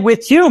led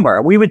with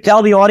humor. We would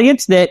tell the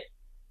audience that,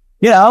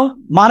 you know,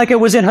 Monica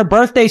was in her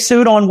birthday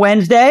suit on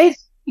Wednesdays.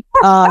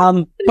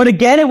 But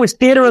again, it was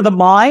theater of the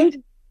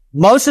mind.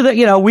 Most of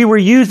we were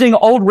using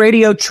old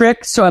radio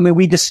tricks. So, I mean,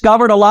 we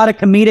discovered a lot of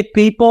comedic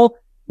people.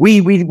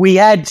 We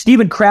had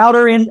Steven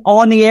Crowder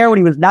on the air when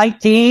he was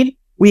 19.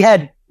 We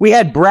had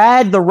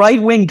Brad, the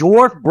right-wing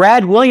dwarf,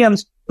 Brad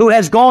Williams, who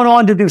has gone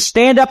on to do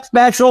stand-up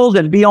specials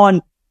and be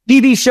on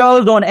TV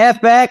shows on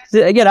FX.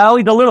 You know,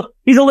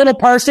 he's a little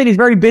person. He's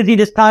very busy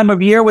this time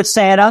of year with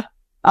Santa.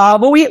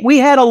 But we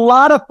had a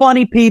lot of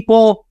funny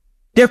people,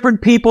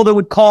 different people that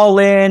would call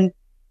in.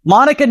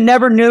 Monica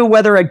never knew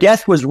whether a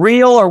guest was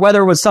real or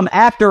whether it was some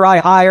actor I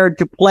hired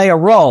to play a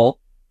role.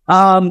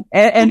 And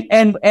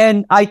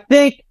I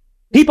think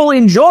people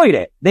enjoyed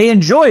it. They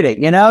enjoyed it.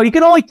 You know, you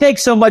can only take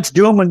so much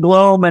doom and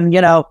gloom and,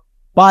 you know,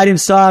 Biden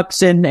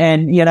sucks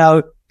and, you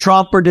know,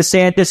 Trump or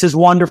DeSantis is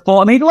wonderful.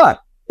 I mean, look,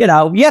 you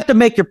know, you have to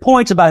make your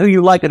points about who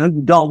you like and who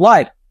you don't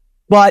like.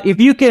 But if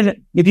you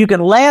can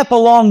laugh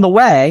along the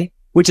way,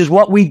 which is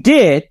what we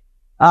did,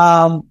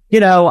 you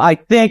know, I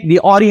think the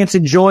audience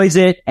enjoys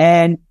it,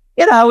 and,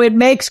 you know, it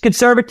makes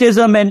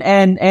conservatism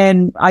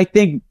and I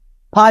think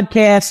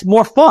podcasts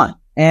more fun.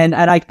 And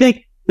I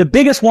think the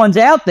biggest ones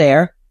out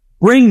there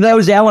bring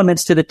those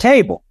elements to the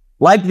table,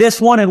 like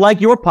this one and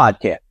like your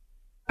podcast.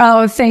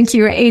 Oh, thank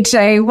you,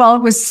 AJ. Well,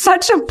 it was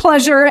such a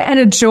pleasure and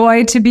a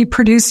joy to be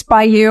produced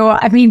by you.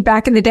 I mean,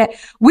 back in the day,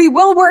 we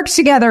will work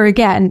together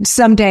again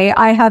someday.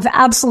 I have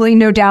absolutely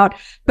no doubt.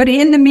 But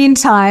in the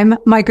meantime,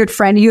 my good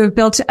friend, you have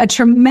built a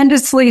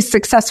tremendously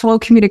successful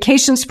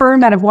communications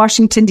firm out of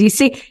Washington,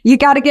 D.C. You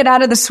got to get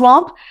out of the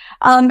swamp.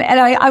 And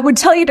I would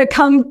tell you to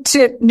come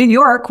to New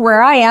York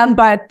where I am,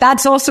 but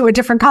that's also a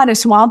different kind of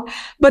swamp.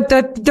 But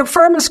the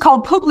firm is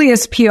called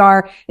Publius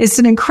PR. It's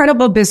an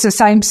incredible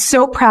business. I'm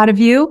so proud of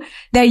you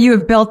that you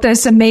have built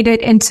this and made it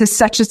into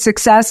such a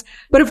success.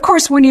 But of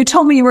course, when you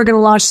told me you were going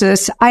to launch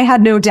this, I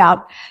had no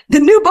doubt.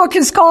 The new book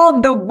is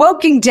called The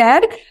Woking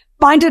Dead.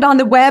 Find it on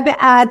the web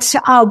at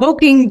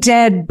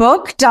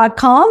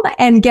wokingdeadbook.com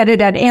and get it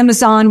at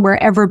Amazon,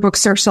 wherever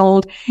books are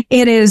sold.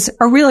 It is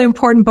a really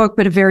important book,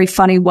 but a very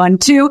funny one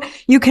too.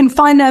 You can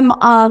find them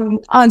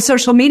on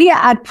social media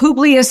at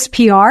Publius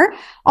PR,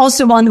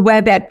 also on the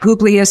web at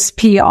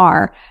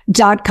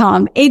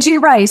publiuspr.com.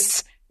 AJ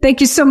Rice,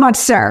 thank you so much,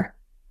 sir.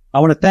 I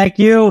want to thank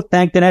you.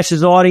 Thank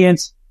Dinesh's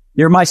audience.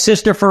 You're my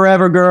sister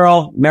forever,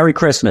 girl. Merry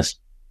Christmas.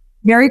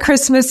 Merry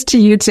Christmas to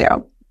you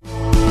too.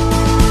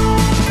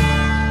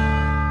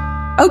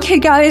 Okay,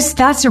 guys,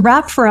 that's a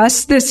wrap for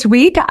us this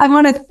week. I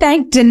want to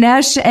thank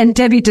Dinesh and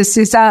Debbie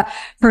D'Souza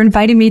for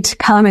inviting me to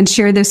come and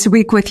share this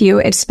week with you.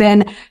 It's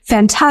been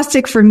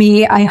fantastic for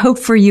me. I hope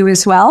for you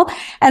as well.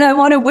 And I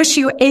want to wish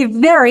you a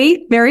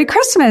very Merry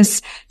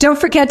Christmas. Don't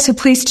forget to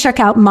please check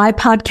out my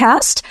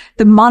podcast,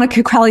 the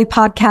Monica Crowley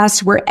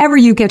Podcast, wherever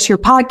you get your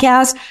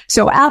podcasts.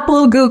 So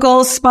Apple,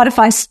 Google,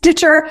 Spotify,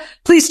 Stitcher.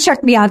 Please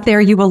check me out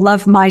there. You will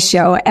love my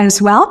show as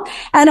well.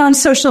 And on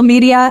social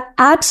media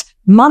at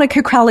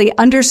Monica Crowley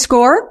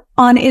 _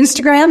 on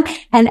Instagram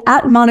and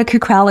at Monica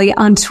Crowley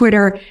on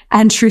Twitter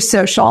and True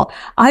Social.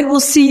 I will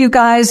see you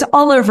guys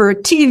all over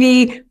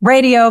TV,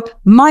 radio,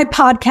 my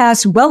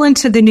podcast well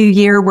into the new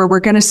year where we're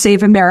going to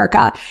save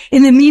America.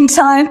 In the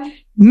meantime,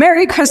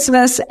 Merry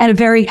Christmas and a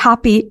very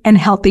happy and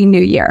healthy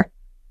new year.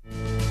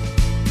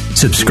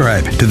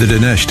 Subscribe to the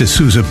Dinesh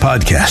D'Souza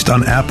podcast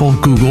on Apple,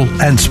 Google,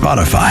 and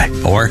Spotify,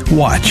 or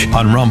watch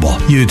on Rumble,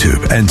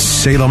 YouTube, and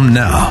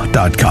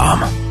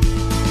SalemNow.com.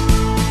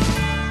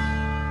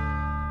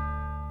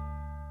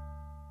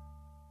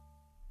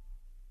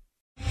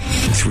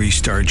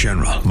 3-star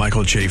General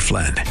Michael J.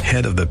 Flynn,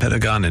 head of the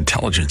Pentagon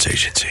Intelligence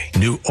Agency,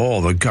 knew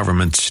all the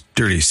government's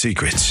dirty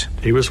secrets.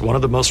 He was one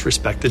of the most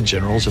respected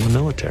generals in the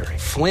military.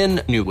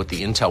 Flynn knew what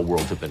the intel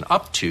world had been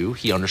up to.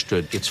 He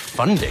understood its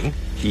funding.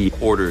 He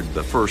ordered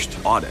the first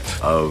audit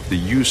of the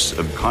use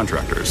of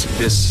contractors.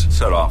 This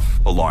set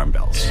off alarm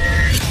bells.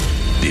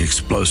 The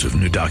explosive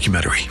new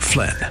documentary,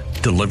 Flynn,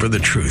 Deliver the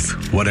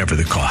Truth, Whatever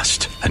the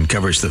Cost,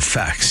 uncovers the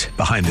facts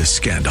behind this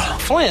scandal.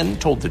 Flynn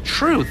told the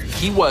truth.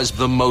 He was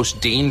the most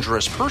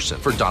dangerous person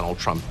for Donald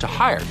Trump to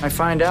hire. I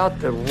find out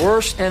the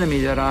worst enemy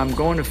that I'm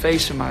going to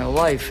face in my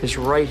life is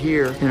right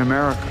here in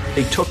America.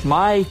 They took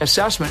my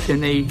assessment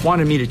and they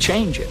wanted me to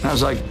change it. And I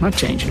was like, I'm not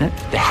changing it.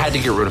 They had to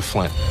get rid of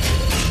Flynn.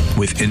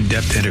 with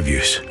in-depth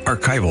interviews,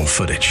 archival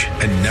footage,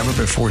 and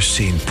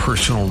never-before-seen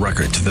personal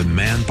records of the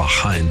man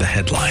behind the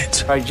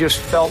headlines. I just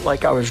felt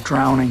like I was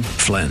drowning.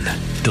 Flynn,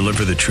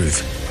 deliver the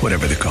truth,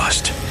 whatever the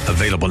cost.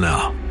 Available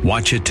now.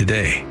 Watch it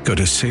today. Go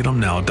to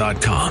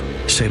salemnow.com.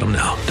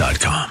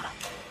 salemnow.com.